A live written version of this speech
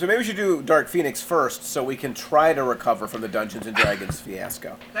So maybe we should do Dark Phoenix first so we can try to recover from the Dungeons & Dragons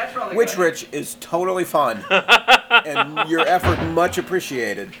fiasco. That's probably Which, good. Rich, is totally fun. And your effort much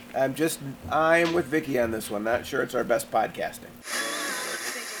appreciated. I'm with Vicky on this one. Not sure it's our best podcasting.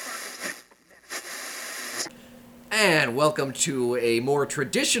 And welcome to a more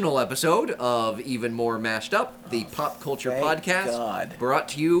traditional episode of Even More Mashed Up, the pop culture thank podcast God. brought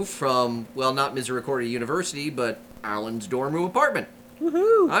to you from, well, not Misericordia University, but Alan's dorm room apartment.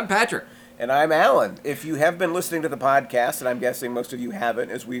 Woohoo! I'm Patrick. And I'm Alan. If you have been listening to the podcast, and I'm guessing most of you haven't,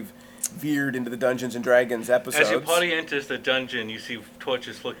 as we've veered into the Dungeons and Dragons episodes. As your party enters the dungeon, you see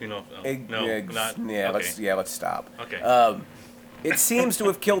torches flicking off. Oh, not. Yeah, okay. let's stop. Okay. It seems to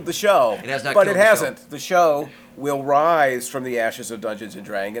have killed the show, It has not but killed it the show. hasn't. The show will rise from the ashes of Dungeons and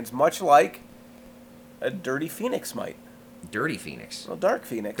Dragons, much like a dirty phoenix might. Dirty Phoenix. Well, dark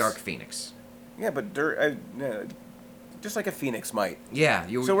phoenix. Dark Phoenix. Yeah, but just like a phoenix might. Yeah.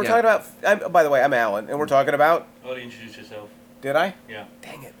 So we're talking about. By the way, I'm Alan, and we're talking about. Oh, you introduce yourself. Did I? Yeah.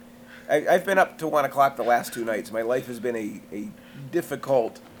 Dang it! I've been up to 1 o'clock the last 2 nights. My life has been a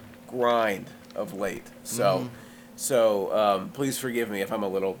difficult grind of late. So please forgive me if I'm a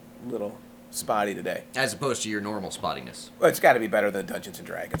little spotty today. As opposed to your normal spottiness. Well, it's got to be better than Dungeons and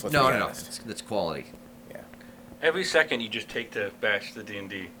Dragons. Let's be No. honest. That's quality. Yeah. Every second you just take to bash the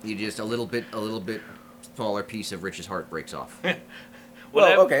D&D. You just a little bit smaller piece of Rich's heart breaks off.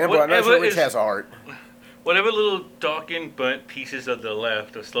 Well, okay. Number one, that's what Rich has a heart. Whatever little darkened, burnt pieces of the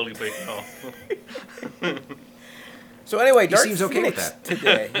left are slowly breaking off. So anyway, He Dark seems okay Phoenix with that.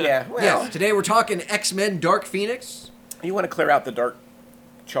 today. Yeah. Well, Yes. Today we're talking X-Men Dark Phoenix. you want to clear out the dark,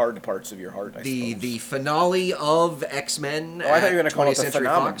 charred parts of your heart. I The suppose. finale of X-Men. Oh, I thought you were going at to call it 20th the Century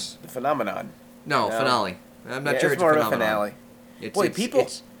phenomenon. Fox. The phenomenon. No, No. finale. I'm not Yeah, sure it's it's more a of a phenomenon. finale. Boy, people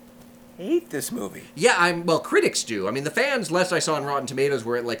hate this movie. Yeah, critics do. I mean, the fans, last I saw on Rotten Tomatoes,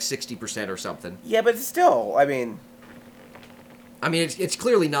 were at like 60% or something. Yeah, but still, I mean, it's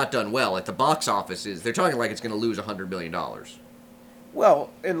clearly not done well. At the box offices, they're talking like it's going to lose $100 million. well,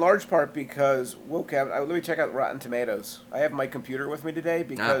 in large part because let me check out Rotten Tomatoes. I have my computer with me today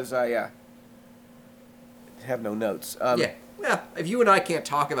because I have no notes. Yeah. Well, if you and I can't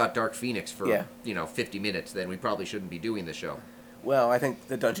talk about Dark Phoenix for, Yeah. 50 minutes, then we probably shouldn't be doing the show. Well, I think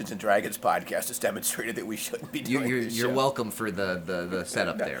the Dungeons and Dragons podcast has demonstrated that we shouldn't be doing this You're show. welcome for the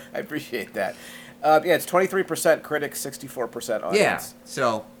setup there. I appreciate that. It's 23% critics, 64% audience. Yeah,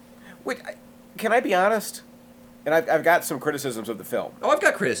 so... Wait, can I be honest? And I've got some criticisms of the film. Oh, I've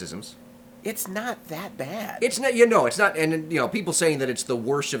got criticisms. It's not that bad. It's not, it's not, and, people saying that it's the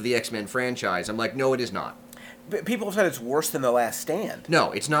worst of the X-Men franchise. I'm like, no, it is not. But people have said it's worse than The Last Stand.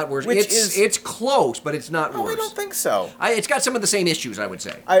 No, it's not worse. Which It's close, but it's not Oh, worse. I don't think so. It's got some of the same issues, I would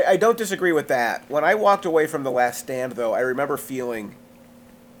say. I don't disagree with that. When I walked away from The Last Stand, though, I remember feeling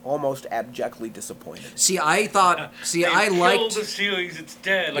almost abjectly disappointed. See, I liked... Killed the series, it's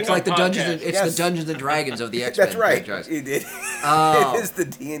dead. It's like the Dungeons and, Yes. the Dungeons and Dragons of the X-Men That's right. franchise. It is the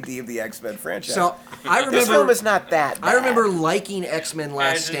D&D of the X-Men franchise. So, I remember... this film is not that bad. I remember liking X-Men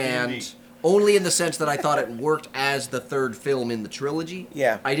Last As a D&D. Stand only in the sense that I thought it worked as the third film in the trilogy.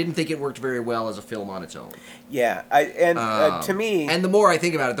 Yeah. I didn't think it worked very well as a film on its own. Yeah, to me... And the more I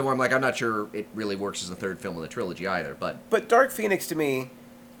think about it, the more I'm like, I'm not sure it really works as the third film in the trilogy either, but... But Dark Phoenix, to me,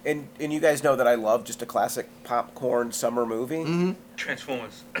 and you guys know that I love just a classic popcorn summer movie. Mm-hmm.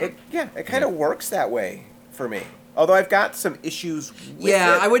 Transformers. It kind of works that way for me. Although I've got some issues with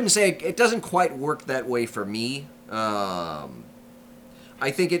Yeah, it. I wouldn't say... It doesn't quite work that way for me. I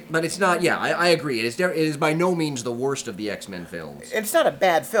think it... But it's not... Yeah, I agree. It is by no means the worst of the X-Men films. It's not a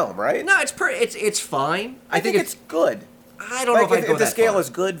bad film, right? No, it's fine. I think it's good. I don't know if I'd go the that scale far. is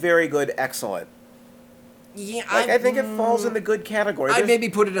good, very good, excellent. Yeah, I think it falls in the good category. I'd There's- maybe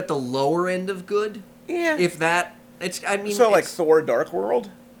put it at the lower end of good. Yeah. If that... It's... I mean... So, like it's- Thor: Dark World?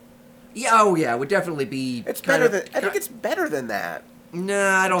 Yeah, oh yeah, it would definitely be... It's kind better of- than... I think it's better than that.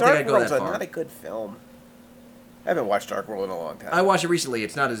 Nah, I don't Dark think I'd go World's that far. not a good film. I haven't watched Dark World in a long time. I watched it recently.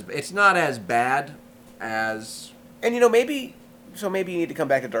 It's not as bad as... And maybe you need to come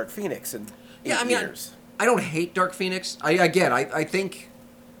back to Dark Phoenix in 8 years. I don't hate Dark Phoenix. I think...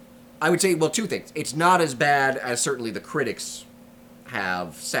 I would say, well, two things. It's not as bad as certainly the critics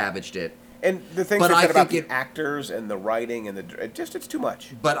have savaged it. And the things But they I said about think the actors and the writing and it's too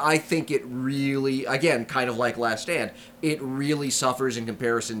much. But I think it really, again, kind of like Last Stand, it really suffers in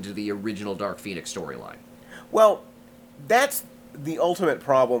comparison to the original Dark Phoenix storyline. Well, that's the ultimate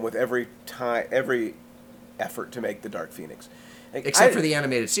problem with every effort to make the Dark Phoenix. Except for the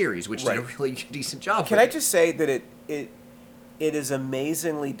animated series, which did a Right. really decent job. Can with I it. just say that it is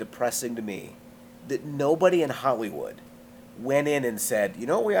amazingly depressing to me that nobody in Hollywood went in and said, you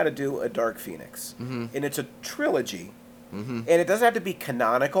know what, we ought to do a Dark Phoenix. Mm-hmm. And it's a trilogy. Mm-hmm. And it doesn't have to be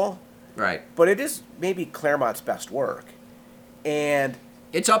canonical, Right. but it is maybe Claremont's best work. And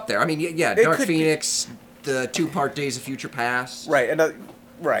It's up there. I mean, yeah, It Dark could be. Phoenix, the 2-part Days of Future Past. right,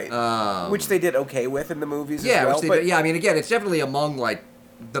 which they did okay with in the movies Yeah, as well. which they but, did, yeah. I mean, again, it's definitely among like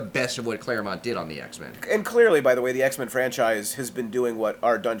the best of what Claremont did on the X-Men. And clearly, by the way, the X-Men franchise has been doing what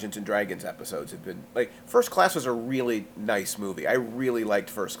our Dungeons and Dragons episodes have been. Like, First Class was a really nice movie. I really liked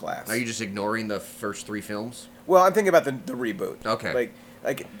First Class. Are you just ignoring the first 3 films? Well, I'm thinking about the reboot. Okay.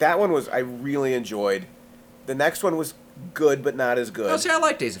 Like that one was I really enjoyed. The next one was good, but not as good. Oh, see, I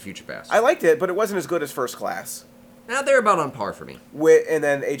like Days of Future Past. I liked it, but it wasn't as good as First Class. Now they're about on par for me. And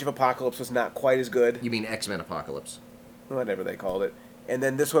then Age of Apocalypse was not quite as good. You mean X-Men Apocalypse? Whatever they called it. And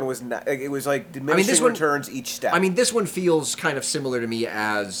then this one was not. It was like diminishing this one- returns each step. I mean, this one feels kind of similar to me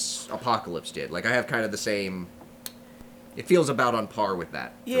as Apocalypse did. Like, I have kind of the same... It feels about on par with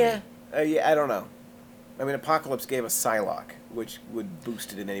that. for yeah, me. I don't know. I mean, Apocalypse gave us Psylocke, which would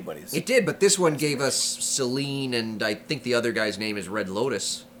boost it in anybody's. It did, but this one gave us Selene, and I think the other guy's name is Red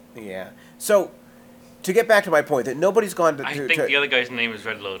Lotus. Yeah. So, to get back to my point, that nobody's gone to. I to, think to the other guy's name is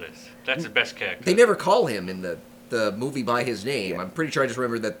Red Lotus. That's the best character. They never call him in the movie by his name. Yeah. I'm pretty sure I just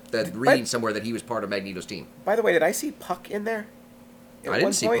remember that reading somewhere that he was part of Magneto's team. By the way, did I see Puck in there? At I didn't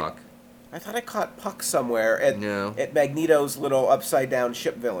one see point? Puck. I thought I caught Puck somewhere at No. at Magneto's little upside down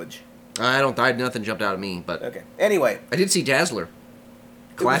ship village. Nothing jumped out at me, but Okay. Anyway, I did see Dazzler. it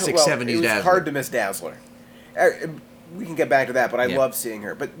was- Classic well, 70s It was Dazzler. hard to miss Dazzler. We can get back to that, but I Yeah. love seeing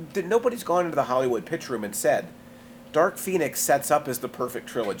her. But nobody's gone into the Hollywood pitch room and said, Dark Phoenix sets up as the perfect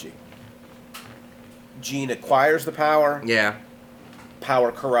trilogy. Jean acquires the power. Yeah.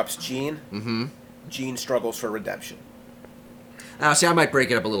 Power corrupts Jean. Mm-hmm. Jean struggles for redemption. See, I might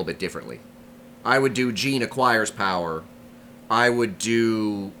break it up a little bit differently. I would do Jean acquires power. Would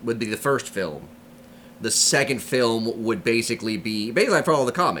be the first film. The second film would basically I follow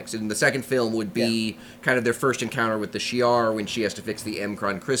the comics, and the second film would be kind of their first encounter with the Shi'ar when she has to fix the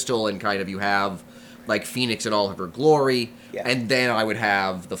M'Kraan crystal, and kind of you have like Phoenix in all of her glory, Yeah. and then I would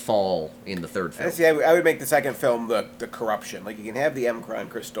have the fall in the third film. See, I would make the second film the corruption. Like, you can have the M'Kraan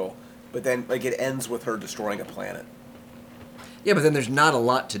crystal, but then like it ends with her destroying a planet. Yeah, but then there's not a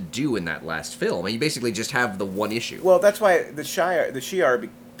lot to do in that last film. You basically just have the one issue. Well, that's why the Shi'ar,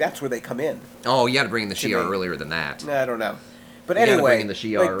 that's where they come in. Oh, you got to bring in the To Shi'ar me. earlier than that. I don't know. But You gotta anyway, bring in the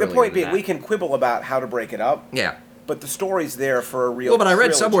Shi'ar like, the earlier point than being, that. we can quibble about how to break it up, Yeah. but the story's there for a real Well, but I read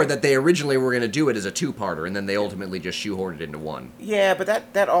trilogy. somewhere that they originally were going to do it as a 2-parter, and then they ultimately just shoehorned it into one. Yeah, but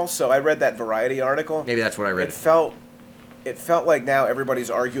that also, I read that Variety article. Maybe that's what I read. It felt like now everybody's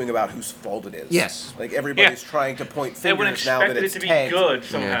arguing about whose fault it is. Yes. Like, everybody's trying to point Everyone fingers now that expected it it's to be tanked. good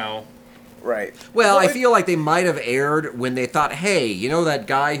somehow. Right. Well, I it- feel like they might have erred when they thought, hey, you know that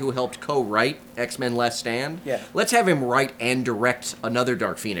guy who helped co-write X-Men Last Stand? Yeah. Let's have him write and direct another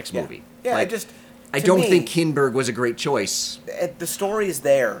Dark Phoenix Yeah. movie. Yeah, Like, I to don't me, think Kinberg was a great choice. the story is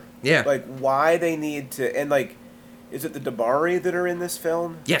there. Yeah. Like, why they need to, and like, is it the Dabari that are in this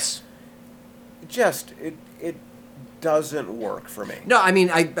film? Yes. It doesn't work for me. No, I mean,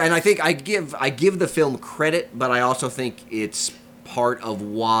 I think I give the film credit, but I also think it's part of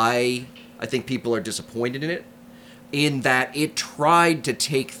why I think people are disappointed in it, in that it tried to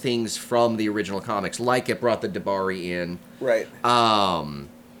take things from the original comics, like it brought the Dabari in. Right.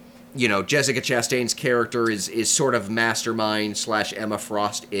 You know, Jessica Chastain's character is sort of mastermind / Emma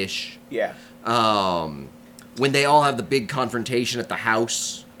Frost-ish. Yeah. When they all have the big confrontation at the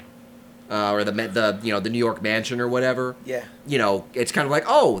house, or the New York mansion or whatever. Yeah. You know, it's kind of like,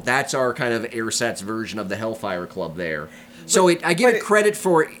 oh, that's our kind of ersatz version of the Hellfire Club there. So I give but it credit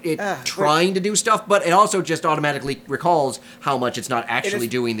for it but- trying to do stuff, but it also just automatically recalls how much it's not actually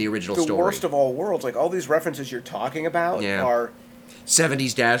is doing the original The story. worst of all worlds. Like, all these references you're talking about Yeah. are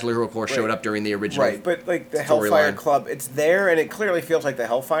 70s Dazzler, who of course showed Right. up during the original. right, but like the Hellfire storyline. Club, it's there, and it clearly feels like the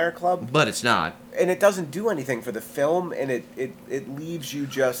Hellfire Club, But it's not. and it doesn't do anything for the film, and it leaves you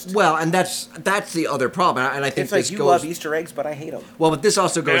just. Well, and that's the other problem, and I think It's like, this you goes. love Easter eggs, but I hate them. Well, but this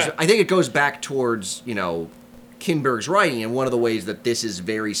also goes. Yeah. I think it goes back towards Kinberg's writing, and one of the ways that this is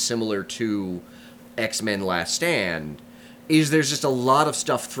very similar to X-Men Last Stand is there's just a lot of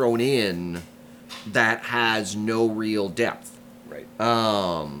stuff thrown in that has no real depth. Right.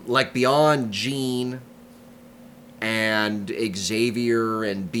 Like beyond Jean and Xavier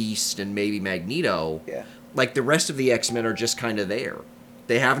and Beast and maybe Magneto. Yeah. Like the rest of the X-Men are just kind of there.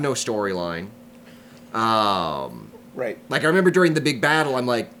 They have no storyline. Right. Like I remember during the big battle, I'm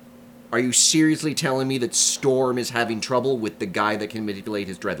like, are you seriously telling me that Storm is having trouble with the guy that can manipulate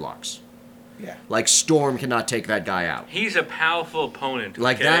his dreadlocks? Yeah. Like Storm cannot take that guy out. He's a powerful opponent.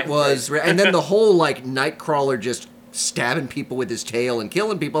 Like okay? that was, and then the whole like Nightcrawler just stabbing people with his tail and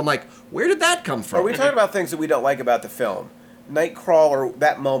killing people. I'm like, where did that come from? Are we talking about things that we don't like about the film? Nightcrawler,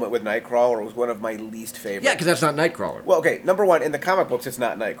 that moment with Nightcrawler was one of my least favorites. Yeah, because that's not Nightcrawler. Well, okay, number one, in the comic books, it's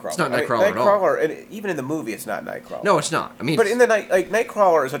not Nightcrawler. It's not Nightcrawler at all. Nightcrawler, and even in the movie, it's not Nightcrawler. No, it's not. I mean, But in the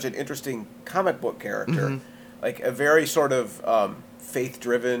Nightcrawler is such an interesting comic book character, Mm-hmm. like a very sort of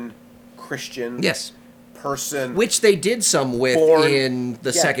faith-driven Christian yes, person. which they did some with Born- in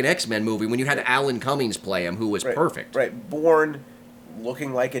the yeah. second X-Men movie when you had Alan Cummings play him, who was right, perfect, Right, born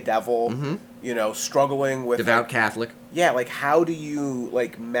looking like a devil, you know, struggling with devout like, Catholic. yeah, like how do you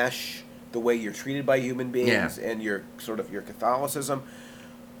like mesh the way you're treated by human beings Yeah. and your sort of your Catholicism?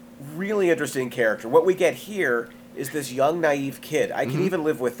 Really interesting character. What we get here is this young naive kid. I can even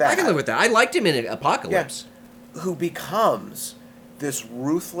live with that. I can live with that. I liked him in Apocalypse. Who becomes this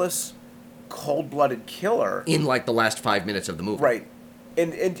ruthless, cold-blooded killer. In like the last 5 minutes of the movie. Right.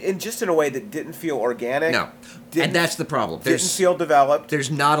 And just in a way that didn't feel organic. No, Didn't, and that's the problem. didn't feel developed.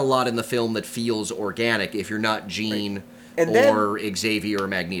 There's not a lot in the film that feels organic if you're not Jean And then- or Xavier or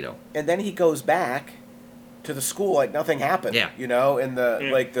Magneto. And then he goes back to the school like nothing happened. Yeah. You know, in the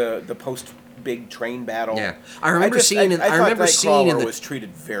Yeah. like the post big train battle. Yeah. I remember seeing in- I I thought remember seeing in Nightcrawler the- was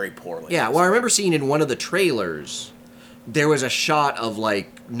treated very poorly. Yeah, well, I remember seeing in one of the trailers, there was a shot of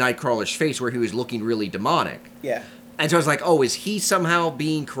like Nightcrawler's face where he was looking really demonic. Yeah. And so I was like, oh, is he somehow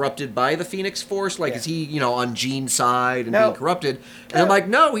being corrupted by the Phoenix Force? Like, Yeah. is he, on Jean's side and No. being corrupted? And No. I'm like,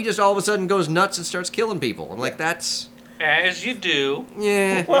 no, he just all of a sudden goes nuts and starts killing people. I'm like, that's, As you do.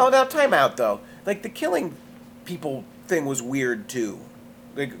 yeah. Well, now time out though. Like the killing people thing was weird too,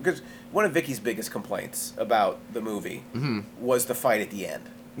 because one of Vicky's biggest complaints about the movie was the fight at the end.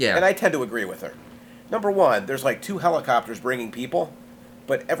 Yeah. And I tend to agree with her. Number one, there's like 2 helicopters bringing people,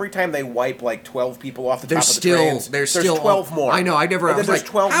 but every time they wipe like 12 people off the top of the trains, there's there's still 12 more. I know. I never. And I then was there's like,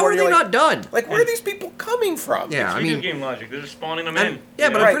 12 how more, are and they you're not done? Like, where are these people coming from? Yeah, It's I video mean, game logic. They're just spawning them I'm- in. yeah,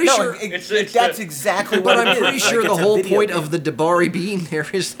 you but know? I'm pretty no, sure- that's exactly what But it I'm is. pretty Like, sure the it's a whole video point game. of the Dabari being there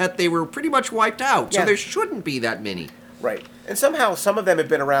is that they were pretty much wiped out. So Yeah. there shouldn't be that many. Right. And somehow some of them have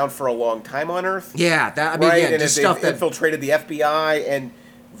been around for a long time on Earth. Yeah, that I mean, right? yeah, And just they've stuff that. infiltrated the FBI, and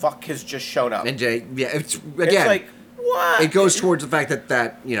Vuk has just shown up. And yeah, it's It's again. like, what? It goes towards the fact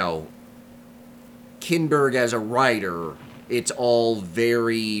that Kinberg as a writer, it's all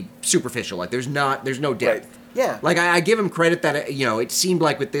very superficial. Like there's no Right. depth. Yeah. Like I give him credit that it seemed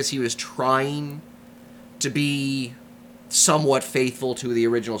like with this he was trying to be somewhat faithful to the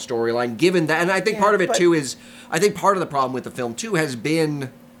original storyline. Given that, and I think Yeah, part of it but- too is I think part of the problem with the film too has been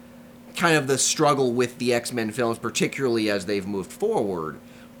kind of the struggle with the X-Men films, particularly as they've moved forward,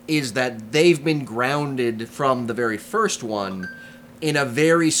 is that they've been grounded from the very first one in a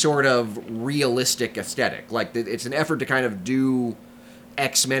very sort of realistic aesthetic. Like it's an effort to kind of do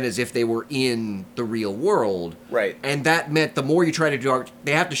X-Men as if they were in the real world. Right. And that meant the more you try to do,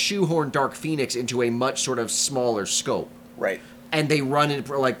 they have to shoehorn Dark Phoenix into a much sort of smaller scope. Right. And they run into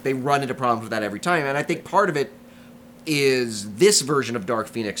problems with that every time. And I think part of it is this version of Dark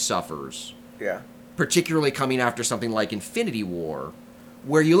Phoenix suffers, Yeah. particularly coming after something like Infinity War,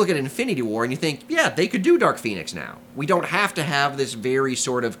 where you look at Infinity War and you think, yeah, they could do Dark Phoenix now. We don't have to have this very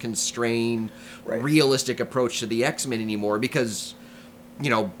sort of constrained, Right. realistic approach to the X-Men anymore because,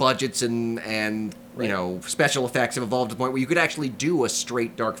 budgets and Right. special effects have evolved to the point where you could actually do a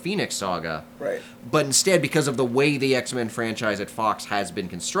straight Dark Phoenix saga. Right. But instead, because of the way the X-Men franchise at Fox has been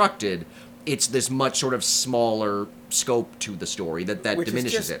constructed, it's this much sort of smaller scope to the story that Which is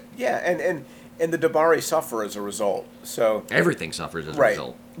diminishes just- it. Yeah, and the Dabari suffer as a result. So Everything suffers as a right.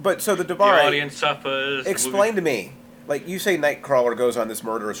 result. But so the The Dabari. audience suffers. the Explain to me. Like you say, Nightcrawler goes on this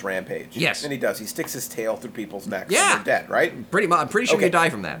murderous rampage. Yes. And he does. He sticks his tail through people's necks. Yeah. And they're dead, right? Pretty much, I'm pretty sure Okay. you die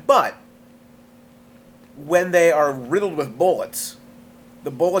from that. But when they are riddled with bullets,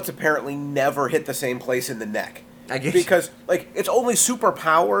 the bullets apparently never hit the same place in the neck. I guess Because it's only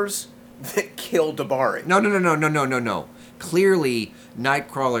superpowers that kill Dabari. No. Clearly,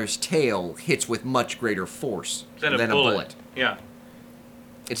 Nightcrawler's tail hits with much greater force Than than a bullet. Yeah.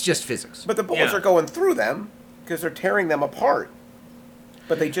 It's just physics. But the bullets Yeah. are going through them because they're tearing them apart.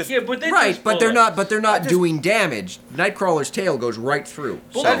 But they just Yeah, but they're Right, just but they're not. But they're not I just- doing damage. Nightcrawler's tail goes right through.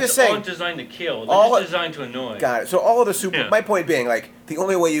 Bullets I'm just saying- aren't designed to kill. They're all- just designed to annoy. got it. So all of the super. Yeah. My point being, the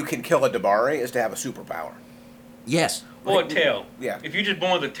only way you can kill a Dabari is to have a superpower. Yes. Or a tail. Yeah. If you just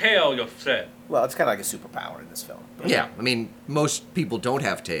born with a tail, you're set. Well, it's kind of like a superpower in this film. Yeah. I mean, most people don't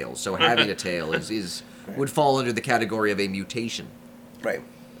have tails, so having a tail is would fall under the category of a mutation. Right.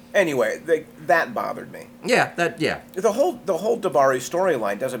 Anyway, that bothered me. Yeah, The whole Dabari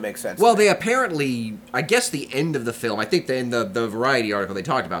storyline doesn't make sense. Well, to me. they apparently, I guess the end of the film, I think in the Variety article they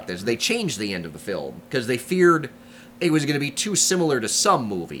talked about this, they changed the end of the film because they feared it was going to be too similar to some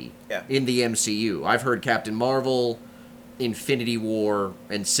movie in the MCU. I've heard Captain Marvel, Infinity War,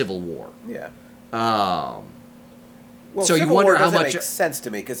 and Civil War. Yeah. Well, so Civil you wonder War how doesn't much make sense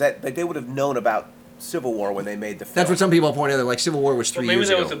to me because they would have known about Civil War when they made the film. That's what some people point out. They're like, Civil War was 3 maybe years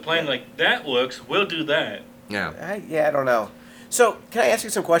that ago. was a plan. Like that works. We'll do that. Yeah. I don't know. So, can I ask you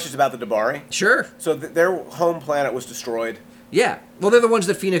some questions about the Dabari? Sure. So, their home planet was destroyed. Yeah. Well, they're the ones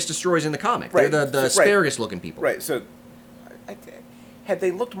that Phoenix destroys in the comic. Right. They're the asparagus-looking people. Right. So, had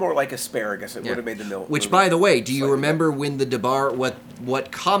they looked more like asparagus, it would have made the mill. Which, by the way, do you remember when the Dabari,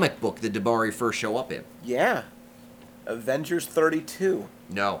 what comic book the Dabari first show up in? Yeah. Avengers 32.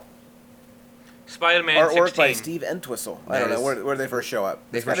 No. Spider-Man Artwork 16. by Steve Entwistle. I don't know. Where do they first show up?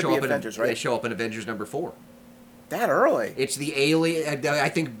 They It's first gotta show be up Avengers, in right? They show up in Avengers number 4. That early? It's the alien. I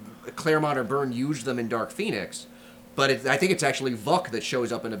think Claremont or Byrne used them in Dark Phoenix, but I think it's actually Vuk that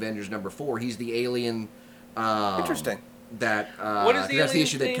shows up in Avengers number 4. He's the alien. Interesting. That What is the that's the alien's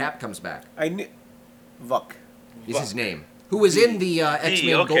issue that name? Cap comes back. I knew. Vuk. Is his name? Who was in the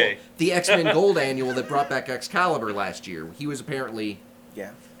X-Men okay. Gold, the X-Men Gold annual that brought back Excalibur last year? He was apparently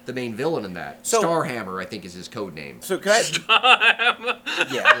Yeah. the main villain in that. So- Starhammer, I think, is his code name. So can I?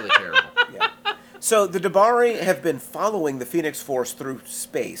 Yeah. Really terrible. Yeah. So the Dabari have been following the Phoenix Force through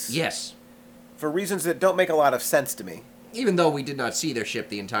space. Yes. For reasons that don't make a lot of sense to me. Even though we did not see their ship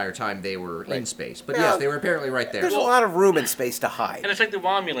the entire time they were in Right. space. But Yeah. yes, they were apparently right there. There's a lot of room and space to hide. And it's like the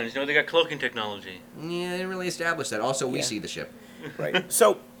Romulans. They got cloaking technology. Yeah, they didn't really establish that. Also, we Yeah. see the ship. Right.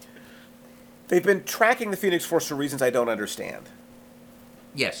 So they've been tracking the Phoenix Force for reasons I don't understand.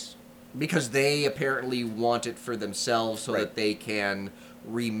 Yes. Because they apparently want it for themselves so Right. that they can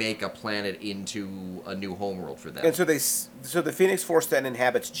remake a planet into a new homeworld for them. And so the Phoenix Force then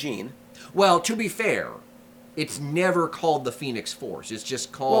inhabits Jean. Well, to be fair, it's never called the Phoenix Force. It's just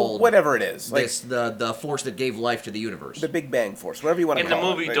Well, called whatever it is, like this the force that gave life to the universe. the Big Bang Force, whatever you want to In the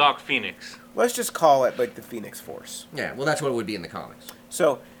call movie it. right? Dark Phoenix. Let's just call it like the Phoenix Force. Yeah, well, that's what it would be in the comics.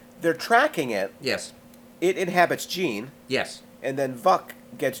 So they're tracking it. Yes. It inhabits Jean, Yes. and then Vuk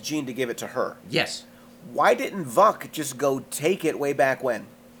gets Jean to give it to her. Yes. Why didn't Vuk just go take it way back when?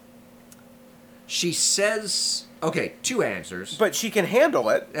 She says, okay, 2 answers. But she can handle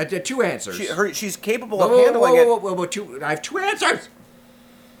it. 2 answers. She's capable Whoa, of whoa, handling whoa, it. whoa, whoa, whoa, I have 2 answers.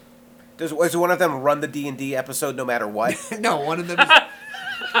 Does one of them run the D&D episode no matter what? No, one of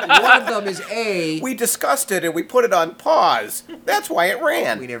them is A. We discussed it and we put it on pause. That's why it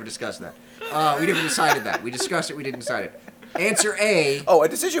ran. We never discussed that. We never decided that. We discussed it. We didn't decide it. Answer A. Oh, a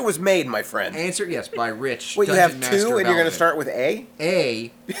decision was made, my friend. Answer yes by Rich. Wait, you Dungeon have Master 2 of and you're going to Alvin. start with A?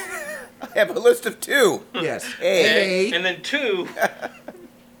 A. I have a list of 2. Yes. A. And then 2,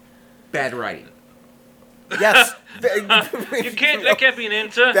 Bad writing. Yes. that can't be an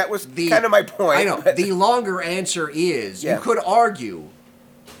answer. That was kind of my point. I know. but- The longer answer is Yeah. you could argue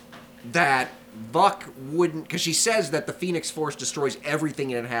that Vuk wouldn't, because she says that the Phoenix Force destroys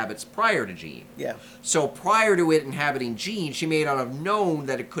everything it inhabits prior to Jean. Yeah. So prior to it inhabiting Jean, she may not have known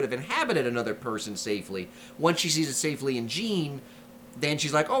that it could have inhabited another person safely. Once she sees it safely in Jean, then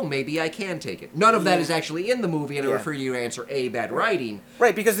she's like, oh, maybe I can take it. None of that is actually in the movie, and I Yeah. refer you to answer A, bad writing.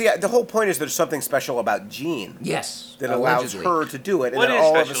 Right, because the whole point is there's something special about Jean Yes. that allows allegedly. her to do it, and What then is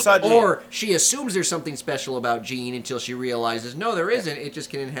all of a special about sudden... Jean? Or she assumes there's something special about Jean until she realizes, no, there isn't. It just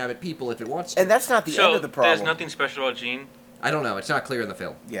can inhabit people if it wants to. And that's not the so end of the problem. there's nothing special about Jean. I don't know. It's not clear in the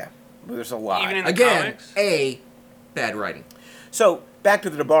film. Yeah, but there's a lot. Even in the Again, comics? A, bad writing. So, back to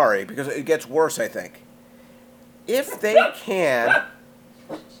the Dabari, because it gets worse, I think. If they can...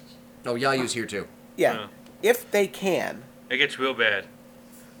 Oh, Yayu's here too. Yeah. Yeah. If they can It gets real bad.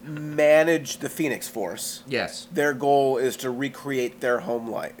 manage the Phoenix Force, Yes. their goal is to recreate their home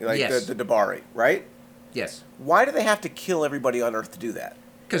life, like Yes. the Dabari, right? Yes. Why do they have to kill everybody on Earth to do that?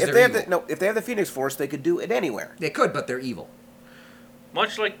 'Cause if they're they have evil. if they have the Phoenix Force, they could do it anywhere. They could, but they're evil.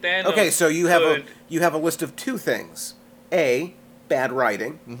 Much like Thanos. Okay, so you have could- you have a list of 2 things: A, bad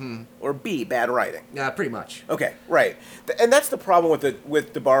writing, or B, bad writing. Pretty much. Okay, right, and that's the problem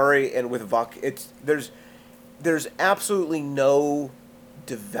with Dabari and with Vuk. It's there's absolutely no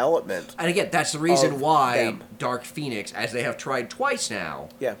development. And again, that's the reason Of why them. Dark Phoenix, as they have tried twice now,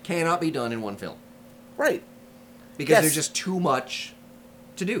 Yeah. cannot be done in one film. Right. Because Yes. there's just too much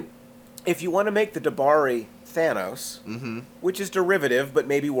to do. If you want to make the Dabari Thanos, which is derivative but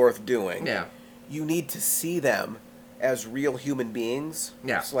maybe worth doing, Yeah. you need to see them as real human beings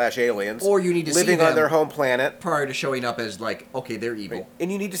Yeah. / aliens, Or you need to see living on them- their home planet, Prior to showing up as like, okay, they're evil.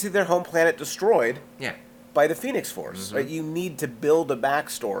 and you need to see their home planet destroyed Yeah. by the Phoenix Force. Right? You need to build a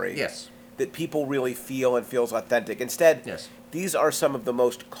backstory Yes. that people really feel and feels authentic. Instead, Yes. these are some of the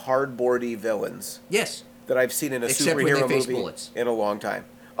most cardboardy villains Yes. that I've seen in a Except when superhero they face movie bullets. in a long time.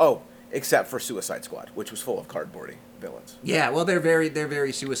 Oh, except for Suicide Squad, which was full of cardboardy villains. Yeah. Well, they're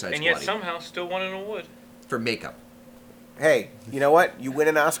very Suicide And yet Squad somehow still won an award. for makeup. Hey, you know what? You win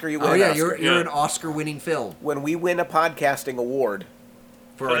an Oscar, you win Oh an yeah, Oscar. you're Yeah. an Oscar-winning film When we win a podcasting award,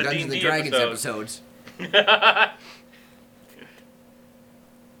 for For our the Dungeons and D&D Dragons episode. episodes.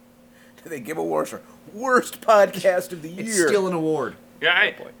 they give awards for worst podcast of the year. It's still an award. Yeah,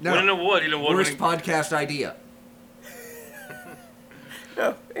 I No. won an award. You know, Worst award-winning. podcast idea.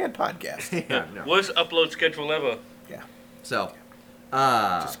 No, and podcast. Yeah. No. Worst upload schedule ever. Yeah. So.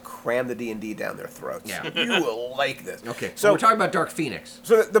 Just cram the D&D down their throats. Yeah. You will like this. Okay. So So we're talking about Dark Phoenix.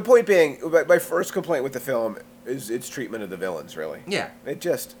 So the point being, my first complaint with the film is its treatment of the villains. Really. Yeah.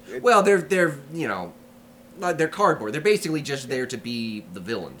 Well, Well, they're cardboard. They're basically just there to be the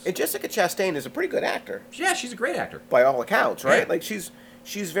villains. and Jessica Chastain is a pretty good actor Yeah, she's a great actor. by all accounts, right? Yeah. Like she's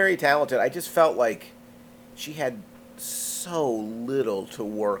very talented. I just felt like she had so little to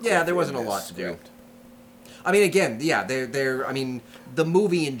work. Yeah, with there wasn't in a this lot to do. script. I mean, again, yeah, they're. I mean, the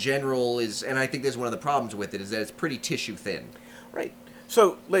movie in general is, and I think there's one of the problems with it is that it's pretty tissue thin. Right.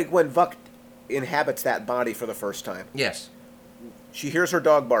 So, like when Vuk inhabits that body for the first time, Yes. she hears her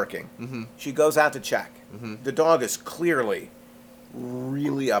dog barking. Mm-hmm. She goes out to check. Mhm. The dog is clearly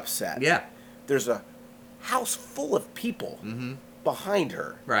really upset. Yeah. There's a house full of people Mm-hmm. behind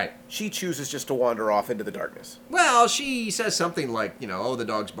her. Right. She chooses just to wander off into the darkness. Well, she says something like, oh, the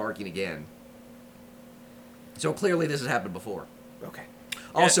dog's barking again. So clearly this has happened before. Okay.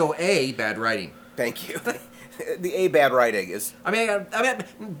 Also, bad writing. Thank you. The A bad writing is I mean,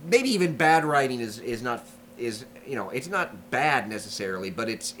 maybe even bad writing is not it's not bad necessarily, but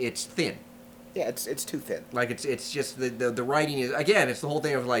it's thin. yeah, it's too thin. Like it's just the writing is, again, it's the whole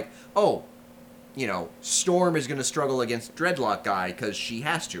thing of like, oh, Storm is going to struggle against Dreadlock guy because she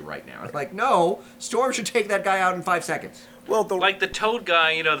has to right now. It's like, no, Storm should take that guy out in 5 seconds. Well, the Like the Toad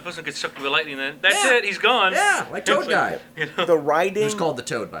guy, the person gets sucked with lightning. Then that's Yeah. it. He's gone. Yeah, like Toad guy. the writing Who's called the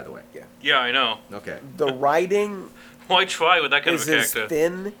Toad, by the way. yeah. Yeah, I know. Okay. The writing Why try with that kind is of a as character?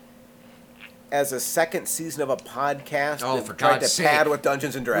 thin as a second season of a podcast Oh, that for tried God's to pad sake. with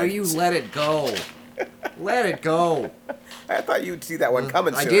Dungeons and Will Dragons. you let it go? Let it go. I thought you'd see that one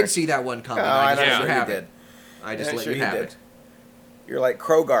coming I sooner. did see that one coming. Oh, I I just know let sure you you have did. it. I just Yeah, let sure you have did. it. You're like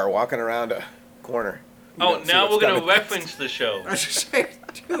Krogar walking around a corner. You Oh, don't see now what's we're going to coming. reference the show. I was just saying,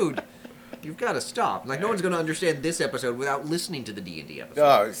 dude, you've got to stop. Like, no one's going to understand this episode without listening to the D&D episode.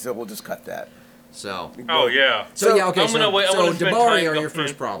 Oh, so we'll just cut that. So, Oh, yeah. so yeah, okay. I'm gonna wait- I'm So gonna spend Dabari time are your go-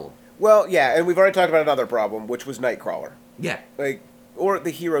 first problem. Well, yeah, and we've already talked about another problem, which was Nightcrawler, Yeah. or the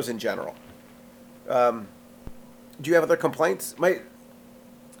heroes in general. Do you have other complaints?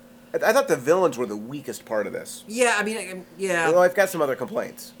 I thought the villains were the weakest part of this. Yeah, I mean, yeah. Although I've got some other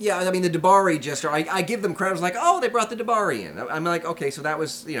complaints. Yeah, I mean, the Dabari just are. I give them credit. I was like, oh, they brought the Dabari in. I'm like, okay, so that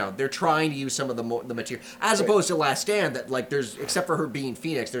was, they're trying to use some of the material. As Right. opposed to Last Stand, that, like, there's, except for her being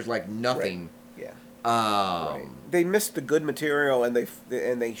Phoenix, there's, like, nothing. Yeah. Right. They missed the good material and they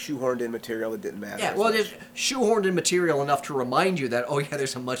shoehorned in material that didn't matter. Yeah, as well, much. there's shoehorned in material enough to remind you that, oh, yeah,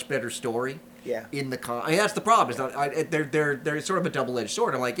 there's a much better story. Yeah. In the I mean, that's the problem. It's not, they're sort of a double-edged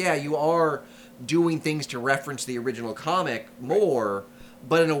sword. I'm like, yeah, you are doing things to reference the original comic more,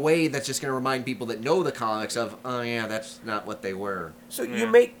 but in a way that's just going to remind people that know the comics of, oh yeah, that's not what they were. So you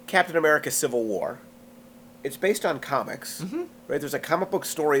make Captain America Civil War. It's based on comics, Mm-hmm. right? There's a comic book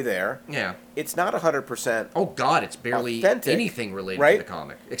story there. Yeah. It's not 100%. Oh God, it's barely Authentic, anything related right? to the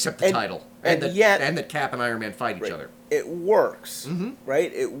comic except the And- title, and that, yet- and that Cap and Iron Man fight each Right. other. It works, Mhm.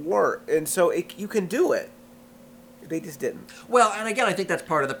 right? It worked, and so you can do it. They just didn't. Well, and again, I think that's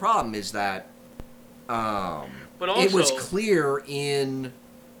part of the problem is that But it was also- clear in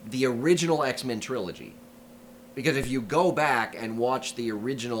the original X-Men trilogy. Because if you go back and watch the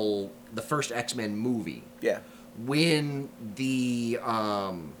first X-Men movie, Yeah. when the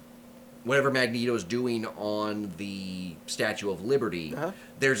whatever Magneto's doing on the Statue of Liberty, Uh-huh.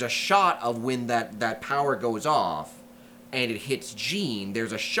 there's a shot of when that power goes off and it hits Jean.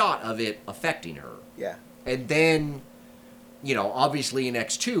 There's a shot of it affecting her. Yeah. And then, obviously in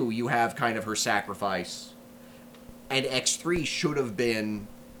X2, you have kind of her sacrifice. And X3 should have been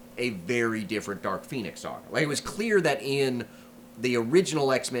a very different Dark Phoenix saga. Like, it was clear that in the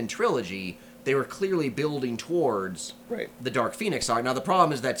original X-Men trilogy, they were clearly building towards Right. the Dark Phoenix saga. Now the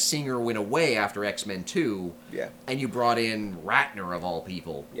problem is that Singer went away after X-Men 2, Yeah. and you brought in Ratner of all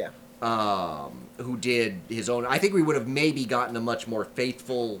people, Yeah. who did his own. I think we would have maybe gotten a much more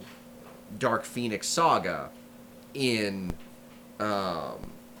faithful Dark Phoenix saga in The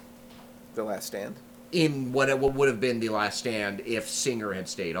Last Stand. what would have been The Last Stand if Singer had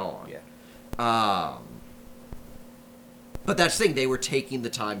stayed on. Yeah. But that's the thing, they were taking the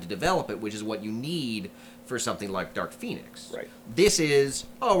time to develop it, which is what you need for something like Dark Phoenix. Right. This is,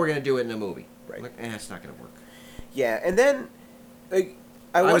 we're going to do it in a movie. Right. Like, it's not going to work. Yeah, and then like,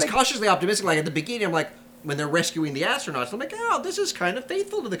 I was wanna- cautiously optimistic. Like, at the beginning, I'm like, when they're rescuing the astronauts, I'm like, this is kind of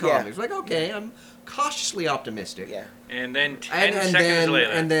faithful to the Yeah. comics. Like, okay, I'm cautiously optimistic. Yeah. And then 10 seconds then, later.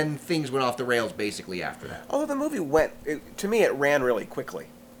 And then things went off the rails basically after that. Although the movie to me, it ran really quickly.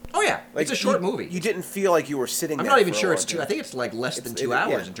 Oh, yeah. Like, it's a short you- movie. You didn't feel like you were sitting I'm there not even for a sure it's long two. time. I think it's like less than It's- 2 it-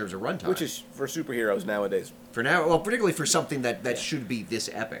 hours yeah. in terms of runtime. Which is, for superheroes nowadays, for now, well, particularly for something that should be this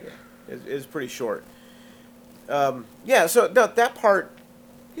epic. is pretty short. Yeah, so no, that part,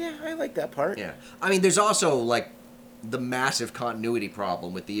 yeah, I like that part. Yeah. I mean, there's also, like, the massive continuity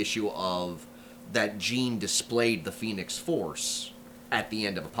problem with the issue of that Jean displayed the Phoenix Force at the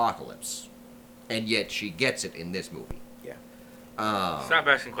end of Apocalypse. And yet she gets it in this movie. Yeah. Stop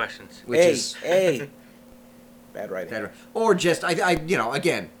asking questions. Which is... Bad writing. Or just,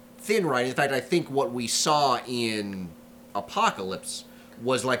 again, thin writing. In fact, I think what we saw in Apocalypse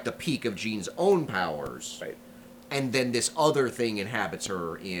was like the peak of Jean's own powers. Right. And then this other thing inhabits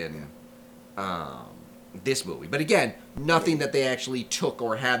her in this movie. But again, nothing that they actually took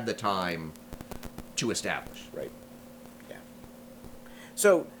or had the time to establish. Right. Yeah.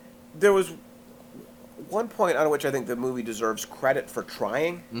 So there was one point on which I think the movie deserves credit for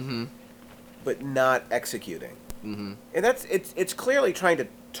trying, but not executing. And that's it's clearly trying to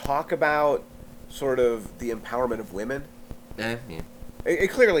talk about sort of the empowerment of women. Yeah.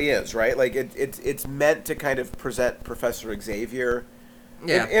 It clearly is, right? Like it's meant to kind of present Professor Xavier,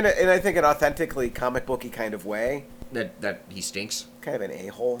 Yeah. in I think an authentically comic booky kind of way. That he stinks. Kind of an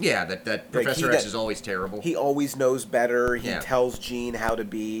a-hole. Yeah, that Like, Professor X is always terrible. He always knows better. He Yeah. tells Jean how to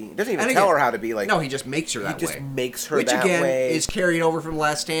be. He doesn't even And tell again, her how to be. Like no, he just makes her that he way. just makes her Which that again way. is carried over from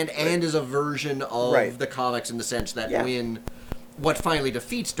Last Stand and is a version of Right. the comics in the sense that Yeah. when what finally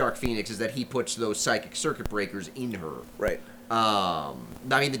defeats Dark Phoenix is that he puts those psychic circuit breakers in her. Right. I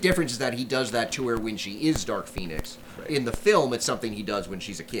mean, the difference is that he does that to her when she is Dark Phoenix. Right. In the film, it's something he does when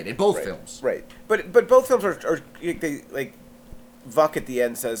she's a kid. In both Right. films. Right. But both films are they like. Vuk at the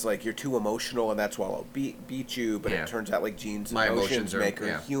end says like you're too emotional and that's why I'll beat you, but Yeah. it turns out like Jean's My emotions emotions are- make her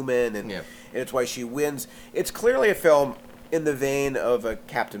yeah. human and, Yeah. and it's why she wins. It's clearly a film in the vein of a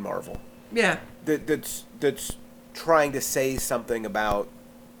Captain Marvel Yeah. that's trying to say something about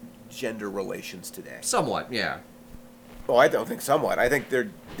gender relations today. Somewhat, yeah. Well, I don't think somewhat. I think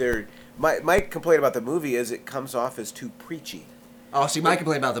they're my complaint about the movie is it comes off as too preachy. Oh, see, my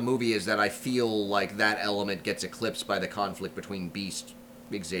complaint about the movie is that I feel like that element gets eclipsed by the conflict between Beast,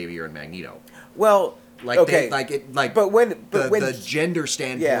 Xavier, and Magneto. Well, Like okay, but when when the gender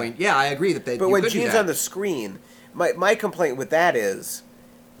standpoint, yeah, I agree that they. but you when could do Jean's that. on the screen, my complaint with that is,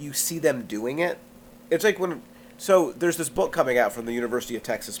 you see them doing it. It's like when there's this book coming out from the University of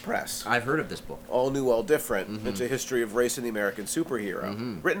Texas Press, I've heard of this book. All New, All Different. It's a history of race and the American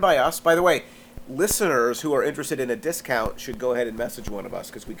superhero, written by us. By the way, listeners who are interested in a discount should go ahead and message one of us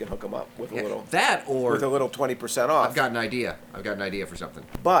because we can hook them up with a Yeah, little that or with a little 20% off. I've got an idea. I've got an idea for something.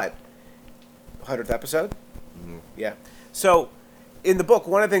 But 100th episode? Yeah. So, in the book,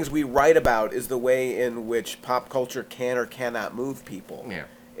 one of the things we write about is the way in which pop culture can or cannot move people. Yeah.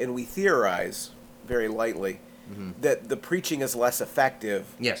 And we theorize, very lightly, that the preaching is less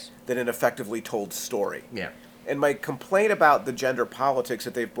effective Yes. than an effectively told story. Yeah. And my complaint about the gender politics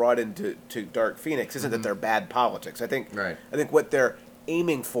that they've brought into Dark Phoenix isn't that they're bad politics. I think Right. I think what they're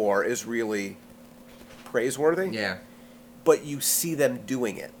aiming for is really praiseworthy. Yeah. But you see them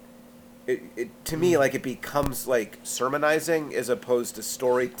doing it. It to me, like, it becomes like sermonizing as opposed to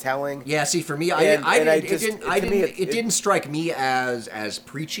storytelling. Yeah. See, for me, it didn't strike me as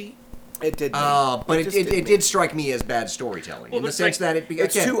preachy. It did. But it did strike me as bad storytelling in the sense that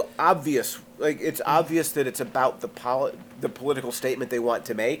It's too obvious. Like, it's obvious that it's about the political statement they want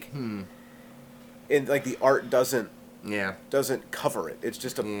to make. And like the art doesn't cover it. It's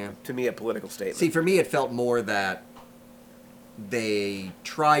just to me a political statement. See, for me, it felt more that they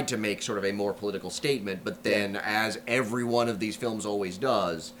tried to make sort of a more political statement, but then, as every one of these films always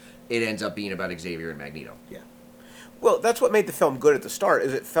does, it ends up being about Xavier and Magneto. Yeah. Well, that's what made the film good at the start.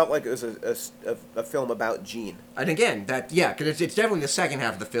 Is it felt like it was a film about Jean, And again, because it's definitely the second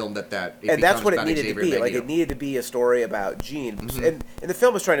half of the film that and that's what it about needed Xavier to be. Like Magneto. it needed to be a story about Jean, Mm-hmm. and the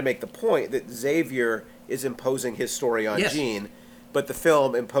film is trying to make the point that Xavier is imposing his story on Yes. Jean, but the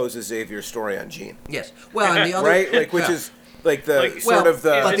film imposes Xavier's story on Jean. Yes. Well, and the other Right, like which yeah. is like the Like, sort of the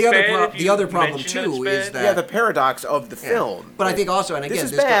but Is the it other bad if the you other problem mention too it's is bad? that yeah the paradox of the film. But I Like, think also, and again, this is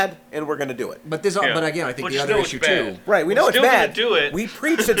this bad, and we're going to do it. But this, Yeah. but again, I think But the you other know it's issue bad. too. Right, we know We're it's still gonna bad. do it. We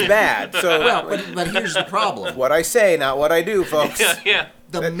preach it's bad. So Well, but here's the problem. what I say, not what I do, folks. Yeah, yeah.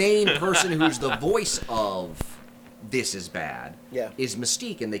 The main person who's the voice of this is bad Yeah. is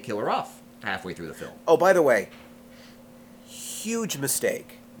Mystique, and they kill her off halfway through the film, Oh, by the way, huge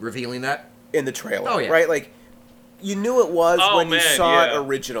mistake revealing that. in the trailer. Oh, yeah. Right, like you knew it was Oh, when you man, saw yeah. it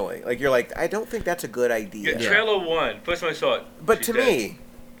originally. Like you're like, I don't think that's a good idea. Yeah, trailer 1. First time I saw it. But she's to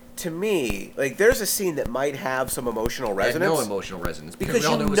dead. me, like there's a scene that might have some emotional Had resonance no emotional resonance because we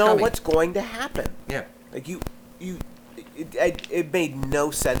all you knew it was know coming. what's going to happen. Yeah. Like it made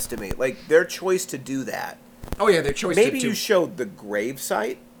no sense to me. Like their choice to do that. Oh yeah, their choice. Maybe to you showed the grave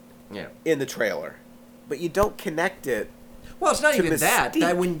site Yeah. in the trailer, but you don't connect it. Well, it's not to even that.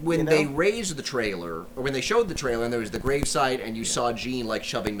 That Mystique, when you they know? raised the trailer, or when they showed the trailer, and there was the gravesite, and you saw Jean like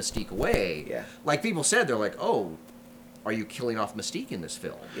shoving Mystique away. Yeah. Like people said, they're like, "Oh, are you killing off Mystique in this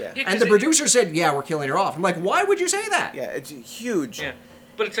film?" Yeah. Yeah, And the producer said, "Yeah, we're killing her off." I'm like, "Why would you say that?" Yeah, it's huge. Yeah.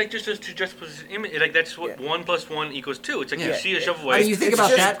 But it's like just to juxtapose image. Like that's what Yeah. 1 + 1 = 2. It's like you Yeah. see a shovel I away. mean, you think It's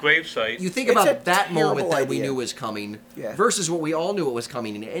about just that. gravesite. You think It's about a that moment terrible that we idea. knew was coming Yeah. versus what we all knew it was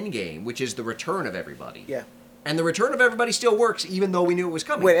coming in Endgame, which is the return of everybody. Yeah. And the return of everybody still works, even though we knew it was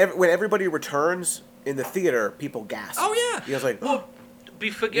coming. When everybody returns in the theater, people gasp. Oh, yeah. You was like, Well,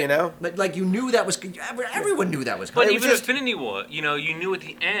 you know. Like you knew that was. Everyone knew that was But coming. It was even just- Infinity War, you knew at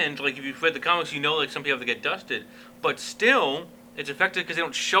the end, like if you've read the comics, you know like some people have to get dusted, but still, it's effective because they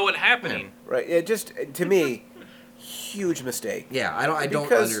don't show it happening. Right. It just to me, huge mistake. Yeah, I don't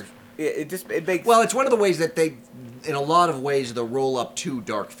Because under. it makes. Well, it's one of the ways that they, in a lot of ways, the roll up to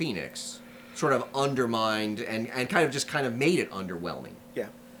Dark Phoenix sort of undermined and kind of made it underwhelming. yeah.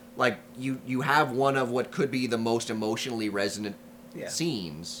 Like you have one of what could be the most emotionally resonant Yeah.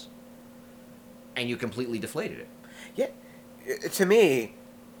 scenes, and you completely deflated it. Yeah. To me,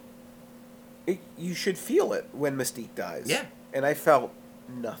 you should feel it when Mystique dies. Yeah. And I felt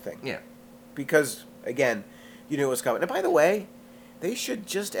nothing. Yeah. Because again, you knew it was coming. And by the way, they should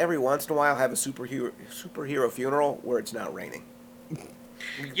just every once in a while have a superhero funeral where it's not raining.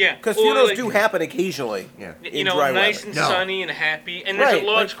 Yeah, Because or, funerals like, do happen occasionally. Yeah. In dry nice weather. and No. sunny and happy, and there's Right, a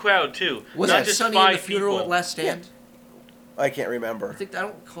large like- crowd too. Was not that just Sunny 5 in the funeral people. at Last Stand? I can't remember. I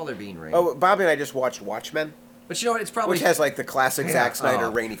don't recall there being rain. Oh, Bobby and I just watched Watchmen, But you know what? It's probably which has like the classic Yeah. Zack Snyder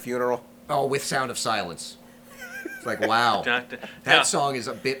Oh. rainy funeral. with Sound of Silence. It's like wow, Not that yeah. song is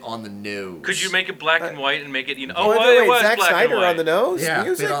a bit on the nose. Could you make it black and white and make it Oh, well, wait, it was Zack black Snyder and white. on the nose? Yeah,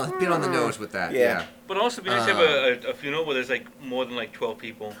 Music? bit on the nose with that. Yeah. Yeah. But also, be nice to have a funeral where there's like more than like 12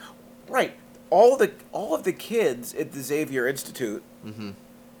 people. Right. All of the kids at the Xavier Institute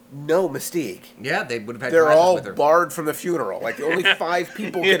know Mystique. Yeah, they would have had They're classes all with her. barred from the funeral. Like only 5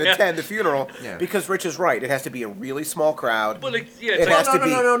 people can Yeah. attend the funeral Yeah. because Rich is right. It has to be a really small crowd. But like, yeah, It it's has like, to be.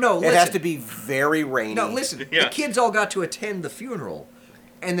 no, It has listen. to be very rainy. No, listen. Yeah. The kids all got to attend the funeral,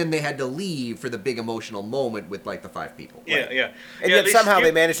 and then they had to leave for the big emotional moment with like the 5 people. yeah, yeah. And yeah, yet somehow they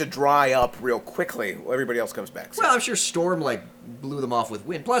skip- manage to dry up real quickly while everybody else comes back. So Well, I'm sure Storm like blew them off with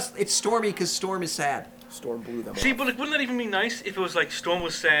wind. Plus, it's stormy because Storm is sad. Storm blew them See, off. but like, wouldn't that even be nice if it was like Storm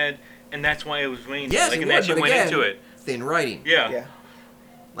was sad and that's why it was raining? Yes, like, it and would, that she but went again, into it. thin writing. Yeah. Yeah.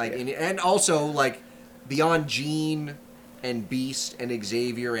 Like, and also like beyond Jean and Beast and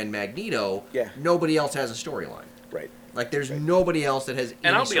Xavier and Magneto, Yeah. nobody else has a storyline. Right. Like, there's nobody else that has. And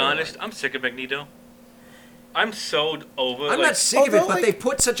any I'll be storyline. honest, I'm sick of Magneto. I'm so over. I'm like, not sick of it, although, but like- they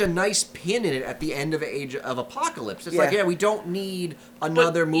put such a nice pin in it at the end of Age of Apocalypse. It's like, Yeah. yeah, we don't need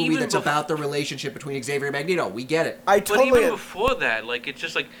another movie even that's bef- about the relationship between Xavier and Magneto. We get it. I But totally. even before that, like it's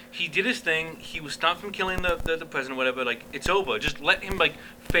just like he did his thing. He was stopped from killing the president, whatever. Like it's over. Just let him like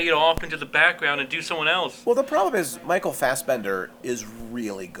fade off into the background and do someone else. Well, the problem is Michael Fassbender is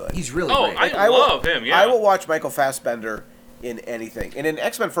really good. He's really Oh, great. I love him. Yeah. I will watch Michael Fassbender in anything. And in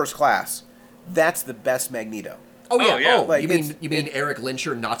X-Men First Class, that's the best Magneto. Oh yeah, Oh, yeah. Like, you mean Eric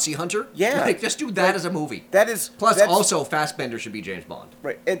Lyncher, Nazi Hunter? Yeah. like, just do that as a movie. That is Plus, that's, also Fassbender should be James Bond.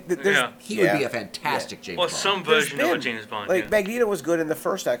 right. And there's, Yeah. He yeah, would be a fantastic James Or Bond. some There's version of a been- James Bond. Like yeah. Magneto was good in the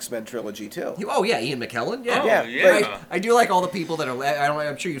first X-Men trilogy too. Oh yeah, Ian McKellen. Yeah, Oh, Yeah, yeah. I do like all the people that are.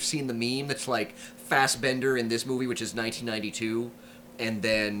 I'm sure you've seen the meme that's like Fassbender in this movie, which is 1992, and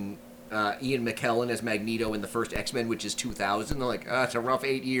then Ian McKellen as Magneto in the first X-Men, which is 2000. They're like, it's a rough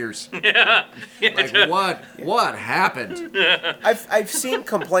 8 years. Yeah. Like, what happened? I've seen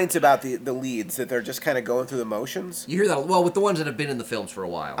complaints about the leads that they're just kind of going through the motions. You hear that? Well, with the ones that have been in the films for a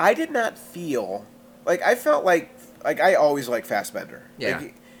while. I did not feel like I felt like I always liked Fassbender. Yeah.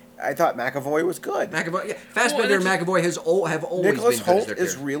 Like, I thought McAvoy was good. McAvoy, yeah. Fassbender and McAvoy have always Nicholas been good as Holt their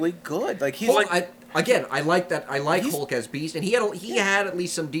is characters. really good. Like he's Hulk, I like that. I like He's- Hulk as Beast, and he had at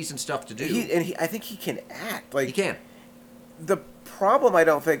least some decent stuff to do. I think he can act. Like He can. The problem I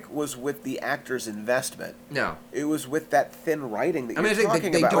don't think was with the actor's investment. No. It was with that thin writing that I mean, you're I think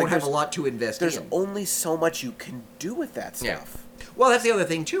talking they about. don't Like, have a there's- lot to invest There's in. only so much you can do with that Yeah. stuff. Well, that's the other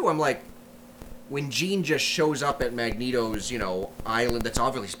thing too. I'm like, when Jean just shows up at Magneto's, island that's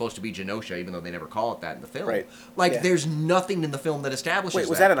obviously supposed to be Genosha, even though they never call it that in the film. Right. Like, Yeah. there's nothing in the film that establishes. Wait,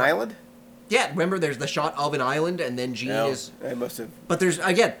 was that an island? Yeah. Remember, there's the shot of an island, and then Jean No, is. I must have. But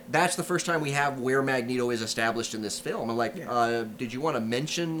that's the first time we have where Magneto is established in this film. I'm like, Yeah. did you want to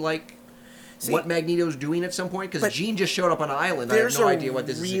mention See, what Magneto's doing at some point? Because but Jean just showed up on an island. I have There's no a idea what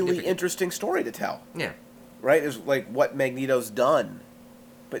this is really significant. interesting story to tell, Yeah. right? Is like what Magneto's done,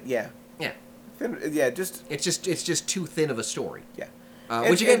 but yeah, just It's just too thin of a story. yeah.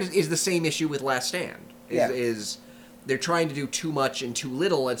 Which And- again is the same issue with Last Stand. Is they're trying to do too much and too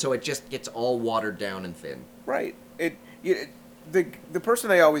little, and so it just gets all watered down and thin. Right. The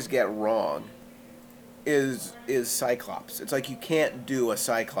person I always get wrong is Cyclops. It's like you can't do a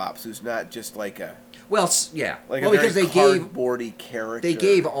Cyclops who's not just like a Yeah. like Well, a because very they gave cardboardy character. they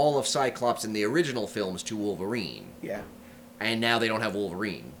gave all of Cyclops in the original films to Wolverine, yeah, and now they don't have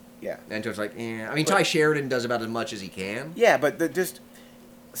Wolverine, yeah, and so it's like, I mean, Ty Sheridan does about as much as he can. yeah. But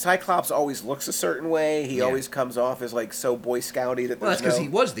Cyclops always looks a certain way. He Yeah. always comes off as like so Boy Scouty that Well, that's there's because no... he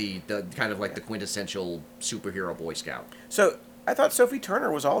was the kind of like the quintessential superhero Boy Scout. So I thought Sophie Turner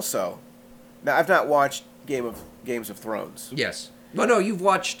was also. Now I've not watched Games of Thrones. Yes. Well, no, you've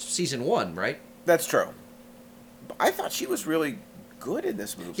watched season 1, right? That's true. But I thought she was really good in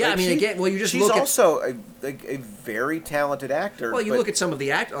this movie. Yeah, Like, I mean, again, well, you just she's look at- also a very talented actor. Well, you but look at some of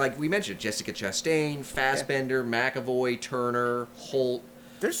the act like we mentioned, Jessica Chastain, Fassbender, McAvoy, Turner, Holt.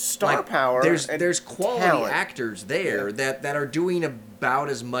 there's star Like, power. and There's quality talent. actors there Yeah. that are doing about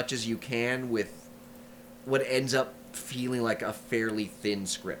as much as you can with what ends up feeling like a fairly thin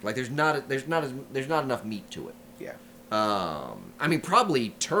script. Like there's not enough meat to it. Yeah, I mean, probably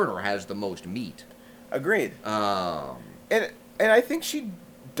Turner has the most meat. agreed. Um, And I think she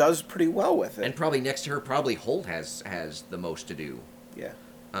does pretty well with it. and probably next to her, probably Holt has the most to do. Yeah,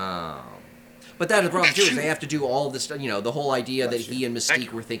 But that's the problem too. Is they have to do all this. The whole idea that Bless you. he and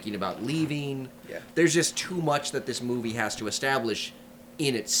Mystique were thinking about leaving. Yeah. There's just too much that this movie has to establish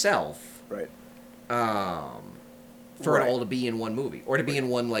in itself right. for Right. it all to be in one movie, or to be in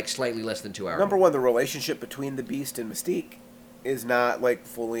one like slightly less than 2 hours. Number one, the relationship between the Beast and Mystique is not like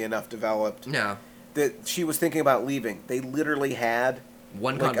fully enough developed. No, That she was thinking about leaving. They literally had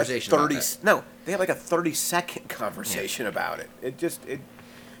one like conversation. a about 30 that. No, they had like a 30-second conversation about it.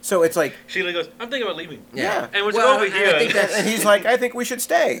 So it's like She goes, I'm thinking about leaving. Yeah. And what's Well, over and here? I think that's- and he's like, I think we should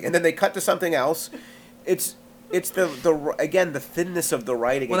stay. And then they cut to something else. It's the again the thinness of the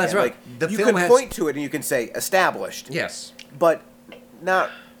writing. Well, that's again. right. Like, The you film can has- point to it and you can say established, Yes, but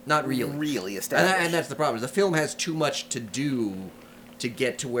not not really. really And, established. and that's the problem. Is the film has too much to do to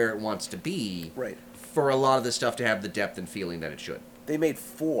get to where it wants to be. Right. For a lot of the stuff to have the depth and feeling that it should. They made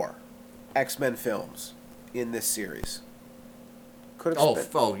 4 X-Men films in this series. Could have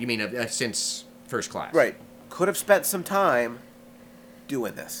spent, You mean since First Class? right. Could have spent some time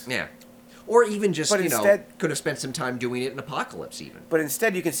doing this. Yeah. Or even just, But instead- could have spent some time doing it in Apocalypse even. But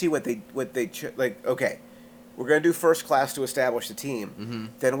instead, you can see what they like. Okay, we're gonna do First Class to establish the team. Mm-hmm.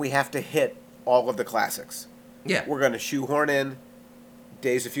 Then we have to hit all of the classics. Yeah. We're gonna shoehorn in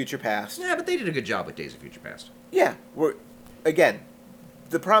Days of Future Past. Yeah, but they did a good job with Days of Future Past. Yeah,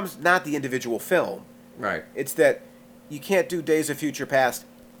 the problem's not the individual film. Right. It's that you can't do Days of Future Past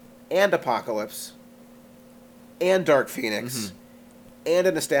and Apocalypse and Dark Phoenix Mm-hmm. and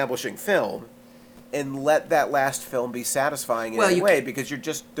an establishing film and let that last film be satisfying in Well, any you way can- because you're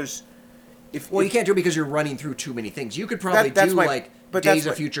just there's Well, you can't do it because you're running through too many things. You could probably that's do my- but Days that's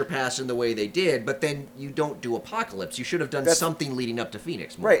of my- Future Past in the way they did, but then you don't do Apocalypse. You should have done That's- something leading up to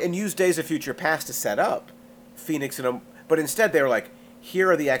Phoenix. More. right and use Days of Future Past to set up Phoenix but instead they were like,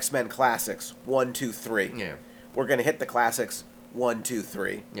 here are the X-Men classics 1, 2, 3. Yeah. We're gonna hit the classics 1, 2,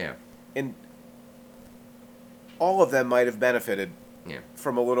 3. Yeah. And all of them might have benefited Yeah.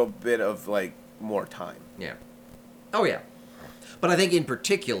 from a little bit of like more time. Yeah. Oh yeah. But I think in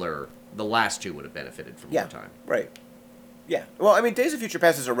particular, the last two would have benefited from Yeah, more time. right. Yeah. Well, I mean, Days of Future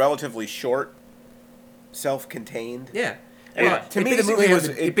Past is a relatively short, self-contained. Yeah. I mean, Yeah. to It me, the basically movie had was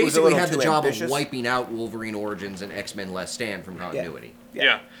the- it it was a basically little had the too job ambitious. of wiping out Wolverine Origins and X-Men Last Stand from continuity,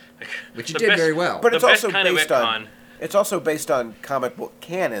 Yeah. which it The did best- very well. But The it's best also kind of based on. retcon. It's also based on comic book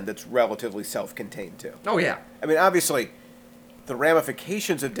canon that's relatively self-contained too. oh yeah, I mean, obviously, the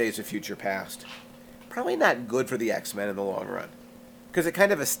ramifications of Days of Future Past probably not good for the X-Men in the long run, because it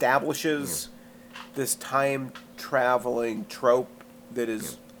kind of establishes this time traveling trope that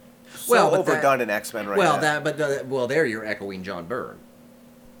is so Well, but that- overdone in X-Men right well now. well there you're echoing John Byrne,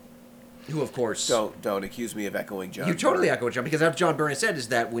 who of course Don't accuse me of echoing John. you totally Byrne. echo John, because as John Byrne said is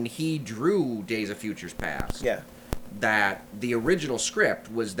that when he drew Days of Futures Past, Yeah. that the original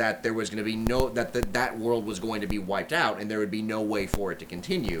script was that there was going to be that world was going to be wiped out and there would be no way for it to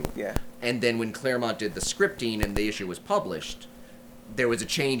continue. Yeah. And then when Claremont did the scripting and the issue was published, there was a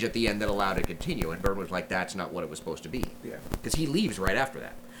change at the end that allowed it to continue, and Byrne was like, "That's not what it was supposed to be." Yeah. Because he leaves right after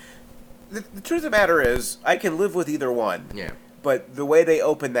that. The truth of the matter is, I can live with either one. Yeah. But the way they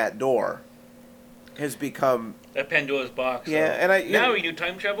open that door has become. That Pandora's box. Yeah, so and I- now we do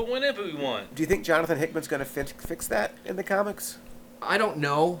time travel whenever we want. Do you think Jonathan Hickman's going to fix that in the comics? I don't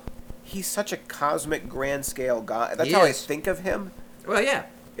know. He's such a cosmic, grand scale guy. That's He how I is. think of him. Well, yeah.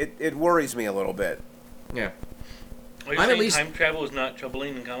 It worries me a little bit. Yeah. Are you I'm at saying least- time travel is not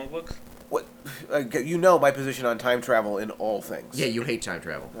troubling in comic books? What you know my position on time travel in all things. Yeah, you hate time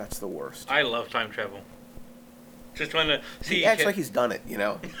travel. That's the worst. I love time travel. Just trying to see. He acts like he's done it, you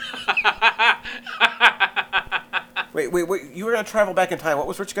know. Wait, you were gonna travel back in time. What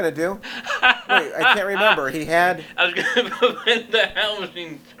was Rich gonna do? Wait, I can't remember. He had. I was going to prevent the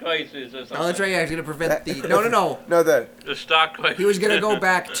housing crisis or something. Oh, that's right. Yeah, he's gonna prevent the. No. No, the The stock crisis. He was gonna go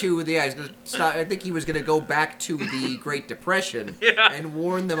back to the. He's gonna stop, I think he was gonna go back to the Great Depression Yeah. and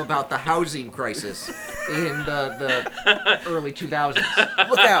warn them about the housing crisis in the early 2000s.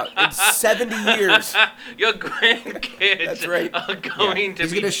 look out in 70 years. Your grandkids That's right. are going to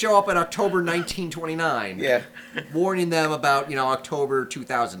He's be. gonna show up in October 1929. Yeah, Warning them about October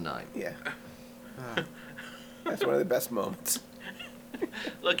 2009. yeah. That's one of the best moments.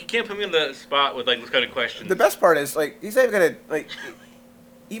 Look, you can't put me on the spot with this kind of question. The best part is he's not even gonna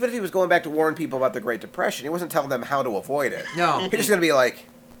even if he was going back to warn people about the Great Depression, he wasn't telling them how to avoid it. No. He's just gonna be like,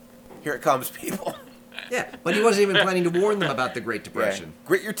 "Here it comes, people." Yeah, but he wasn't even planning to warn them about the Great Depression. Yeah.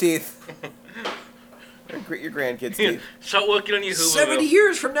 Grit your teeth. Grit your grandkids' teeth. Start working on your Hooverville. 70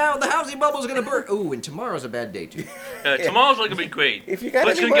 years from now, the housing bubble's gonna burst. Ooh, and tomorrow's a bad day too. Tomorrow's going to be great. If you got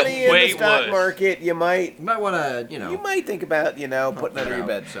But it's any gonna money get in way the stock worse. market, you might You might want to, you might think about putting under your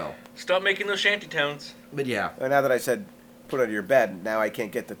bed. So, Start making those shanty towns. but yeah, Well, now that I said put under your bed, now I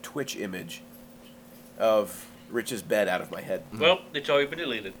can't get the Twitch image of Rich's bed out of my head. Well, it's already been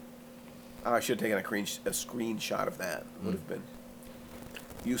deleted. Oh, I should have taken a screenshot of that. Would have been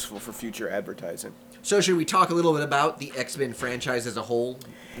useful for future advertising. So should we talk a little bit about the X-Men franchise as a whole,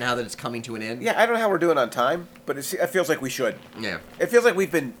 now that it's coming to an end? Yeah, I don't know how we're doing on time, but it feels like we should. Yeah. It feels like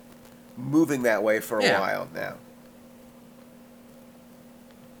we've been moving that way for a Yeah. while now.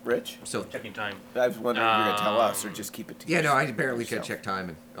 Rich? So, Checking time. I was wondering if you're going to tell us or just keep it to yeah, no, I yourself. apparently could check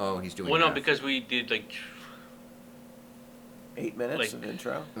time, and he's doing Well, no, math. because we did 8 minutes like- of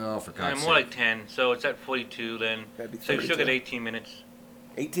intro? Oh, for God's more sake. like 10, so it's at 42 then. That'd be So you still 32. got 18 minutes.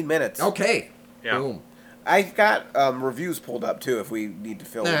 18 minutes. Okay. Yeah. Boom. I've got reviews pulled up, too, if we need to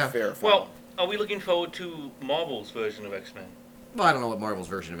fill Yeah. in fair Well, are we looking forward to Marvel's version of X-Men? Well, I don't know what Marvel's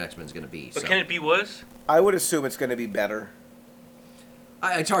version of X-Men is going to be. But So. can it be worse? I would assume it's going to be better.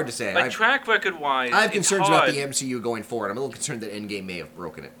 It's hard to say. Like track record-wise, I have it's concerns hard. about the MCU going forward. I'm a little concerned that Endgame may have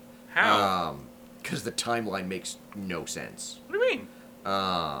broken it. How? Because the timeline makes no sense. What do you mean?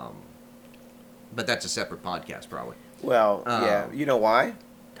 But that's a separate podcast, probably. Well, yeah. Um, You know why?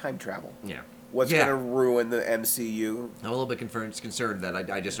 Time travel. Yeah. What's Yeah. going to ruin the MCU? I'm a little bit concerned that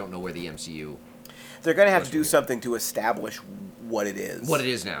I just don't know where the MCU, They're going to have to do something to establish what it is. what it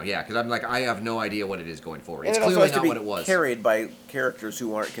is now. Yeah, because I have no idea what it is going forward. And It's it also clearly has to not be what it was. carried by characters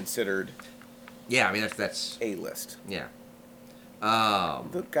who aren't considered Yeah, I mean that's A-list. yeah.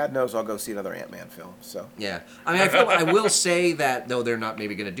 God knows I'll go see another Ant-Man film. So, Yeah. I mean, I will say that though they're not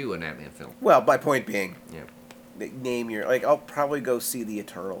maybe going to do an Ant-Man film. well, my point being, Yeah. name your I'll probably go see the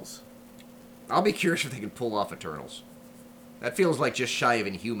Eternals. I'll be curious if they can pull off Eternals. That feels like just shy of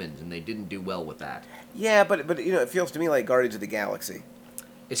Inhumans, and they didn't do well with that. Yeah, but it feels to me like Guardians of the Galaxy,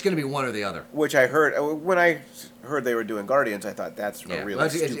 It's going to be one or the other. which I heard when I heard they were doing Guardians, I thought that's Yeah, a really well,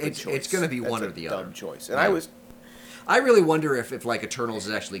 it's- stupid it's choice. gonna be That's one a or the dumb other. choice. And Yeah. I really wonder if like Eternals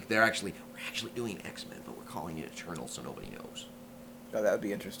is we're actually doing X-Men, but we're calling it Eternals so nobody knows. Oh, that would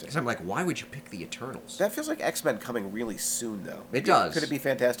be interesting. Because I'm like, why would you pick the Eternals? That feels like X-Men coming really soon, though. It does. Could it be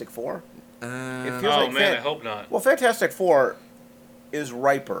Fantastic Four? It feels Oh like man, I hope not. Well, Fantastic Four is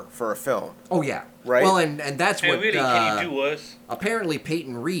riper for a film. Oh yeah, Right? Well, and that's Hey, what really, can you do us? apparently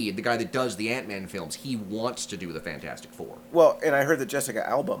Peyton Reed, the guy that does the Ant-Man films, he wants to do the Fantastic Four. Well, and I heard that Jessica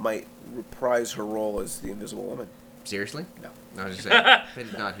Alba might reprise her role as the Invisible Woman. Seriously? No. I was just saying, I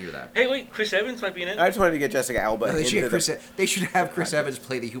did not hear that. Hey, wait, Chris Evans might be in it. I just wanted to get Jessica Alba No, they, should into have Chris, the... they should have Chris Evans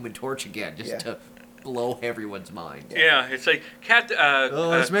play the Human Torch again, just Yeah. to blow everyone's mind. Yeah, it's like Captain.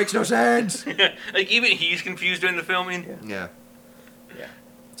 Oh, this makes no sense. Like even he's confused during the filming. Yeah. Yeah. Yeah.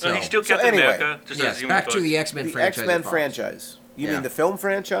 So he's still So Captain anyway, America. Just Yes, as Human back to Torch. the X-Men The franchise. X-Men at Fox. franchise. You Yeah. mean the film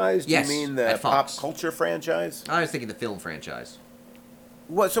franchise? Do Yes, you mean the at pop Fox. culture franchise? I was thinking the film franchise.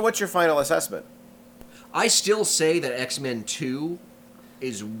 So what's your final assessment? I still say that X-Men 2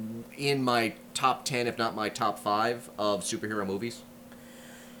 is in my top 10, if not my top 5 of superhero movies.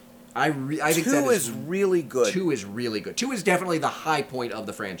 I think Two that is really good. 2 is really good. 2 is definitely the high point of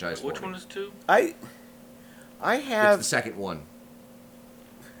the franchise. Which for me. one is 2? I It's have the second one.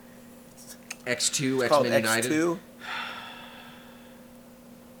 X2, called X-Men United. X2.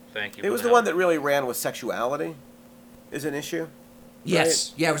 Thank you. It for was the the one help. that really ran with sexuality. Is an issue.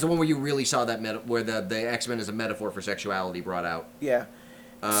 Yes, yeah, it was the one where you really saw that where the X-Men as a metaphor for sexuality brought out. Yeah.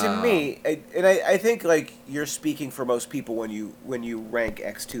 To me, I think like you're speaking for most people when you rank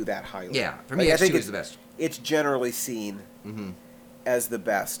X2 that highly. Yeah, for me, Like, I X2 think is the best. It's generally seen Mm-hmm. as the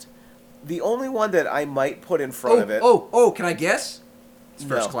best. The only one that I might put in front of it. Can I guess? It's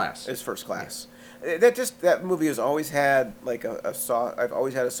First No, Class. It's First Class. That movie has always had like a soft. I've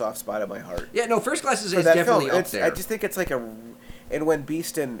always had a soft spot in my heart Yeah, no, First Class is for that definitely film. up there. I just think it's like a. And when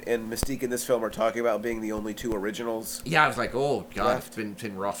Beast and Mystique in this film are talking about being the only two originals, Yeah, I was like, oh god, Left. it's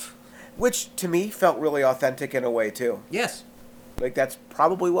been rough. which to me felt really authentic in a way too. Yes. Like that's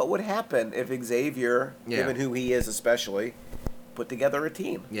probably what would happen if Xavier, Yeah. given who he is especially, put together a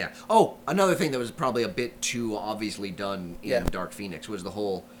team. Yeah. Oh, another thing that was probably a bit too obviously done in Yeah. Dark Phoenix was the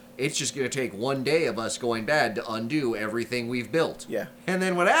whole. It's just going to take one day of us going bad to undo everything we've built. Yeah. And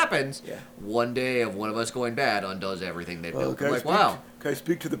then what happens? Yeah. One day of one of us going bad undoes everything they've built. I'm like, speak, wow. Can I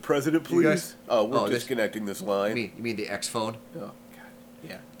speak to the president, You please? guys- Oh, we're Oh, this- disconnecting this You line. mean the X phone? Oh, God.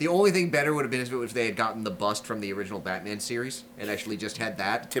 Yeah. The only thing better would have been if they had gotten the bust from the original Batman series and actually just had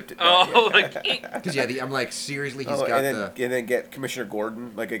that. Tipped it. Oh, back, like Because I'm like, seriously, he's Oh, got and then get Commissioner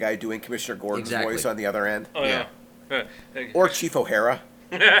Gordon, like a guy doing Commissioner Gordon's Exactly. voice on the other end, oh yeah. or Chief O'Hara.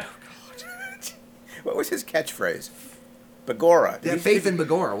 What was his catchphrase? Bagora. Yeah, Faith in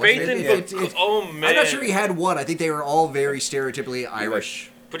Begora. wasn't Faith it? in It's- Oh man. I'm not sure he had one. I think they were all very stereotypically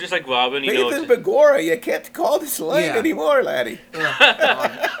Irish. But just like Robin, you know. Faith in it's- Bagora. You can't call this line Yeah. anymore, laddie.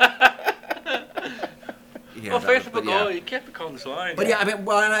 Yeah, Oh, Faith in but Begora, you can't be calling this line. But yeah, I mean,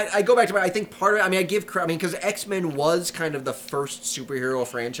 well, and I go back to I think part of it. I mean, I give credit. I mean, because X-Men was kind of the first superhero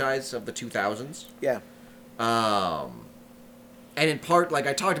franchise of the 2000s. Yeah. And in part, like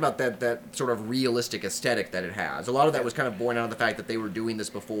I talked about that sort of realistic aesthetic that it has. A lot of that was kind of born out of the fact that they were doing this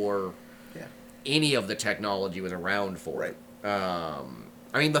before Yeah. any of the technology was around for Right. it.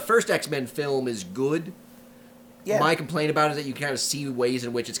 I mean, the first X-Men film is good. Yeah. My complaint about it is that you kind of see ways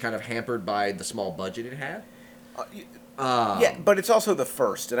in which it's kind of hampered by the small budget it had. Yeah, but it's also the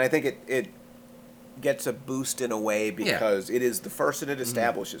first, and I think it gets a boost in a way because it is the first and it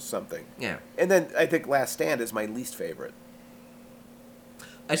establishes something. Yeah. And then I think Last Stand is my least favorite.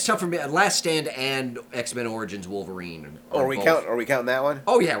 It's tough for me. Last Stand and X-Men Origins Wolverine. Are we counting that one?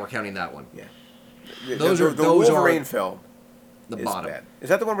 Oh yeah, we're counting that one. Yeah. Those the, are- the those are Wolverine film. The is bottom. bad. Is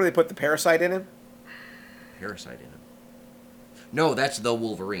that the one where they put the parasite in him? Parasite in it. No, that's the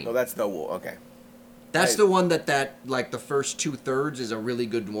Wolverine. No, that's the Okay. That's I- the one that like the first 2/3 is a really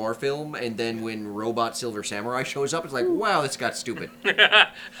good noir film, and then when Robot Silver Samurai shows up, it's like, wow, this got stupid.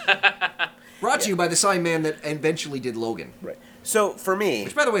 Brought to you by the same man that eventually did Logan. Right. So for me,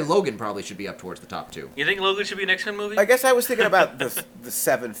 Which, by the way, Logan probably should be up towards the top 2. You think Logan should be an X-Men movie? I guess I was thinking about the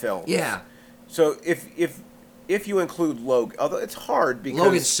 7 films. Yeah, So if you include Logan, although it's hard because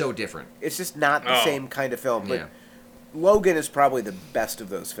Logan's so different. it's just not the Oh. same kind of film, but Yeah. Logan is probably the best of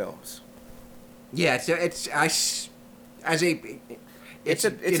those films. Yeah, it's in a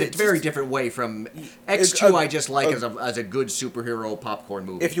it's very just- different way from it's X2. a- I just like a- as a good superhero popcorn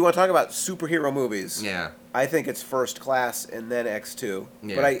movie. If you want to talk about superhero movies, yeah, I think it's First Class and then X2.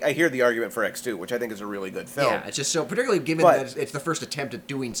 Yeah. But I hear the argument for X2, which I think is a really good film. yeah, it's just so particularly given But- that it's the first attempt at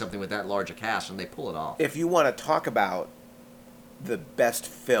doing something with that large a cast, and they pull it off. If you want to talk about the best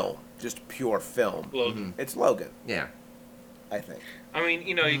film, just pure film, Logan. it's Logan, Yeah. I think. I mean,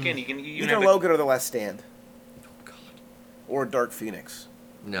 you know, again, you can Either Logan or The Last Stand. Oh God. or Dark Phoenix,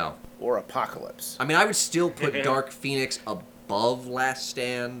 No. or Apocalypse. I mean, I would still put Dark Phoenix above Last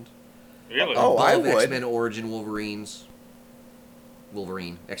Stand. Really? Oh, I above would. X-Men Origin Wolverine.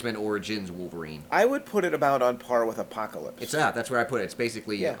 X-Men Origins Wolverine. I would put it about on par with Apocalypse. It's that. That's where I put it. It's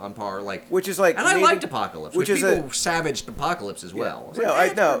basically Yeah. on par, like. Which is like, And I maybe- liked Apocalypse. which Which is people savaged Apocalypse as well. It's like,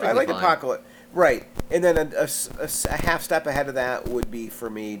 No, it's I perfectly like fine. Apocalypse. Right, and then a half step ahead of that would be for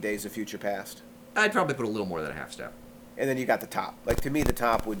me Days of Future Past, I'd probably put a little more than a half step. and then you got the top. Like to me, the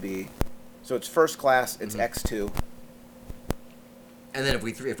top would be, so it's First Class, it's Mm-hmm. X2. And then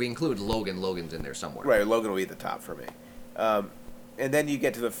if we include Logan, Logan's in there somewhere. Right, Logan will be at the top for me. And then you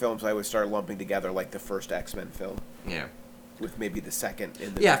get to the films I would start lumping together, like the first X-Men film, Yeah. with maybe the second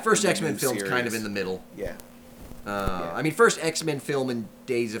in the Yeah, first in the X-Men new film's kind of series. in the middle. Yeah. I mean, first X-Men film and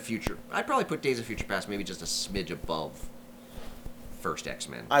Days of Future. I'd probably put Days of Future Past maybe just a smidge above first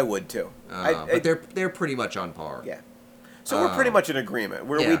X-Men. I would too. But they're pretty much on par. Yeah. So we're pretty much in agreement.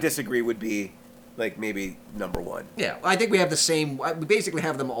 Where we yeah. disagree would be, like, maybe number one. Yeah, I think we have the same. We basically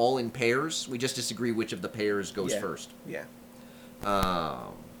have them all in pairs. We just disagree which of the pairs goes Yeah. first. Yeah.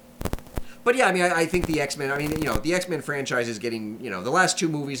 But yeah, I mean, I think the X-Men. I mean, the X-Men franchise is getting. The last two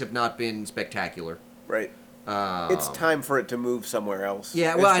movies have not been spectacular. Right. It's time for it to move somewhere else.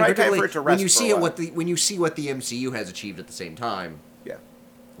 Yeah, It's well, and time particularly for it to when rest you for see a it, while. when you see what the MCU has achieved at the same time, Yeah.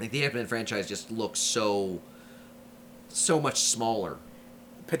 like the X-Men franchise just looks so much smaller.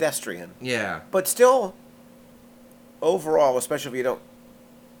 Pedestrian. Yeah, But still, overall, especially if you don't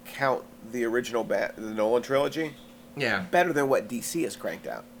count the original the Nolan trilogy, yeah. better than what DC has cranked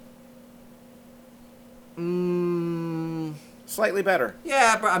out. Slightly better.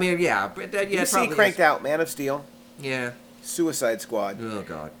 Yeah, but I mean, yeah, but yeah, it DC probably cranked is. out Man of Steel, Yeah. Suicide Squad, Oh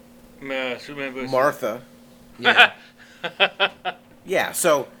God. Superman vs. Martha. Yeah. Yeah,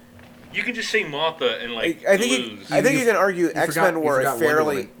 so You can just say Martha and like I think lose. I think you can argue You X forgot- Men you were forgot a Wonder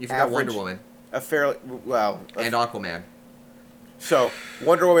fairly Woman. You forgot average, Wonder Woman a fairly and Aquaman. so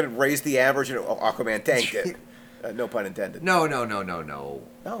Wonder Woman raised the average and Aquaman tanked it. No pun intended. No. No,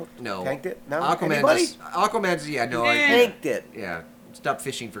 tanked it. No, Aquaman. anybody Aquaman's yeah. No. Yeah. tanked it. Yeah. Stop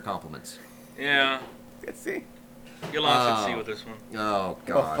fishing for compliments. Yeah, Let's see. you're lost at sea with this one. Oh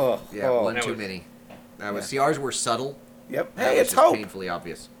God. Oh, yeah. oh. One That too was- many. That was. Yeah. See, ours were subtle. Yep. That Hey, was it's just hope. painfully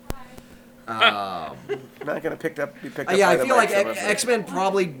obvious. Not gonna be picked up. Yeah, by I the feel like mics, I'm afraid. X-Men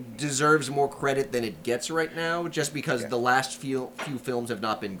probably deserves more credit than it gets right now, just because Yeah. the last few films have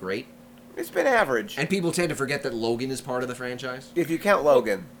not been great, It's been average. and people tend to forget that Logan is part of the franchise. If you count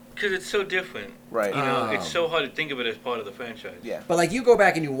Logan, Because it's so different. right? You know, Oh. it's so hard to think of it as part of the franchise. Yeah. But like you go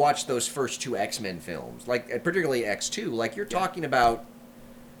back and you watch those first two X-Men films, like particularly X2, like you're talking about,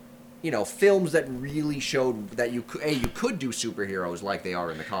 films that really showed that you could do superheroes like they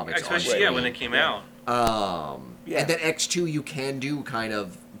are in the comics. on Especially screen. when they came out. Yeah. And then X2 you can do kind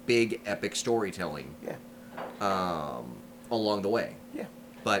of big epic storytelling Yeah. along the way. Yeah.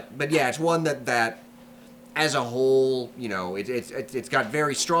 But yeah, it's one that as a whole, it's got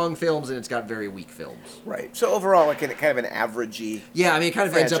very strong films and it's got very weak films. Right. So overall, like kind of an averagey. Yeah, I mean, it kind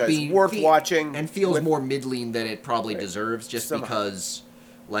of ends up Franchise. being Worth watching and feels with- more middling than it probably Right. deserves, just Somehow. because,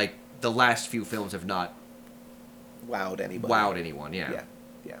 like, the last few films have not Wowed anybody. wowed anyone. Yeah, Yeah.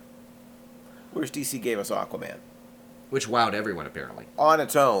 Yeah. Whereas DC gave us Aquaman. which wowed everyone apparently. On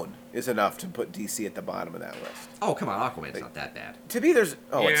its own is enough to put DC at the bottom of that list. Oh come on, Aquaman's not that bad. To me, it's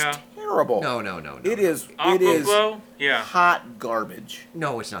Yeah. terrible. No. It is. It Aqua is Glow? Yeah. hot garbage.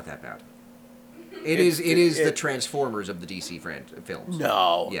 No, it's not that bad. It It's- is the it- Transformers of the DC films.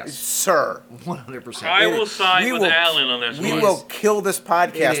 No. Yes. Sir. 100%. I It- will side we with will- Alan on this We one. will kill this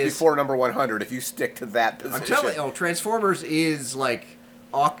podcast It is. before number 100 if you stick to that position. I'm telling you, Transformers is like,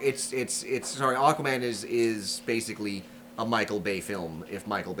 Aquaman is basically a Michael Bay film if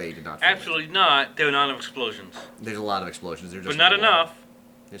Michael Bay did not film it. Absolutely not. There are not enough explosions. There's a lot of explosions. There's But just not a lot. enough.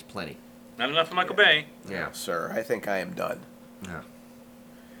 There's plenty. Not enough for Michael Bay. Yeah. Sir, I think I am done. Yeah.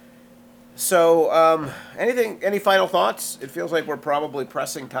 So, any final thoughts? It feels like we're probably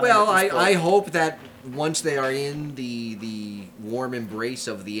pressing time. Well, at this I point. hope that once they are in the warm embrace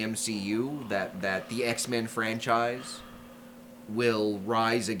of the MCU, that the X-Men franchise will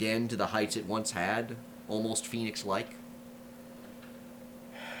rise again to the heights it once had, almost Phoenix-like.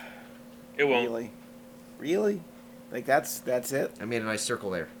 It won't. Really, like that's it. I made a nice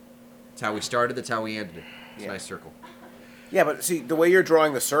circle there. That's how we started. That's how we ended it. It's Yeah. a nice circle. Yeah, but see the way you're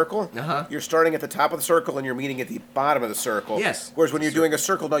drawing the circle. Uh-huh. You're starting at the top of the circle and you're meeting at the bottom of the circle. Yes. Whereas when you're doing a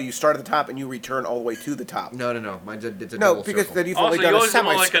circle, no, you start at the top and you return all the way to the top. No. Mine's it's a No, double because circle. then you've Also, only done a yours is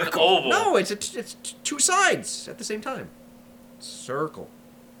more like semicircle. an oval. No, it's two sides at the same time. Circle.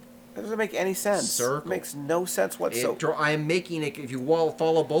 That doesn't make any sense. Circle. It makes no sense whatsoever. I am making it. If you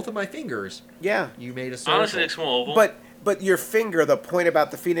follow both of my fingers, Yeah. you made a circle. Honestly, it's more oval. But your finger, the point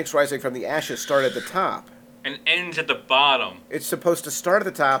about the phoenix rising from the ashes, start at the top. And ends at the bottom. It's supposed to start at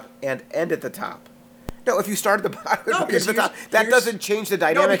the top and end at the top. No, if you start at the bottom, No, and because the top, that here's- doesn't change the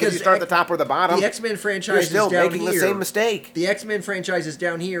dynamic if because you start at the top or the bottom. The X-Men franchise You're still is down making here. the same mistake. The X-Men franchise is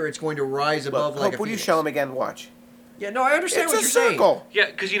down here. It's going to rise Well, above like Hope, a will you phoenix. show him again? Watch. Yeah, no, I understand It's what a you're circle. Yeah,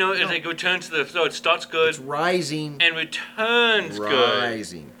 because, as it returns to the... So it starts good saying. It's rising. and returns good.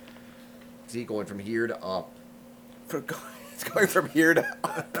 Rising. See, going from here to up. It's going from here to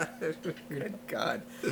up. Good God.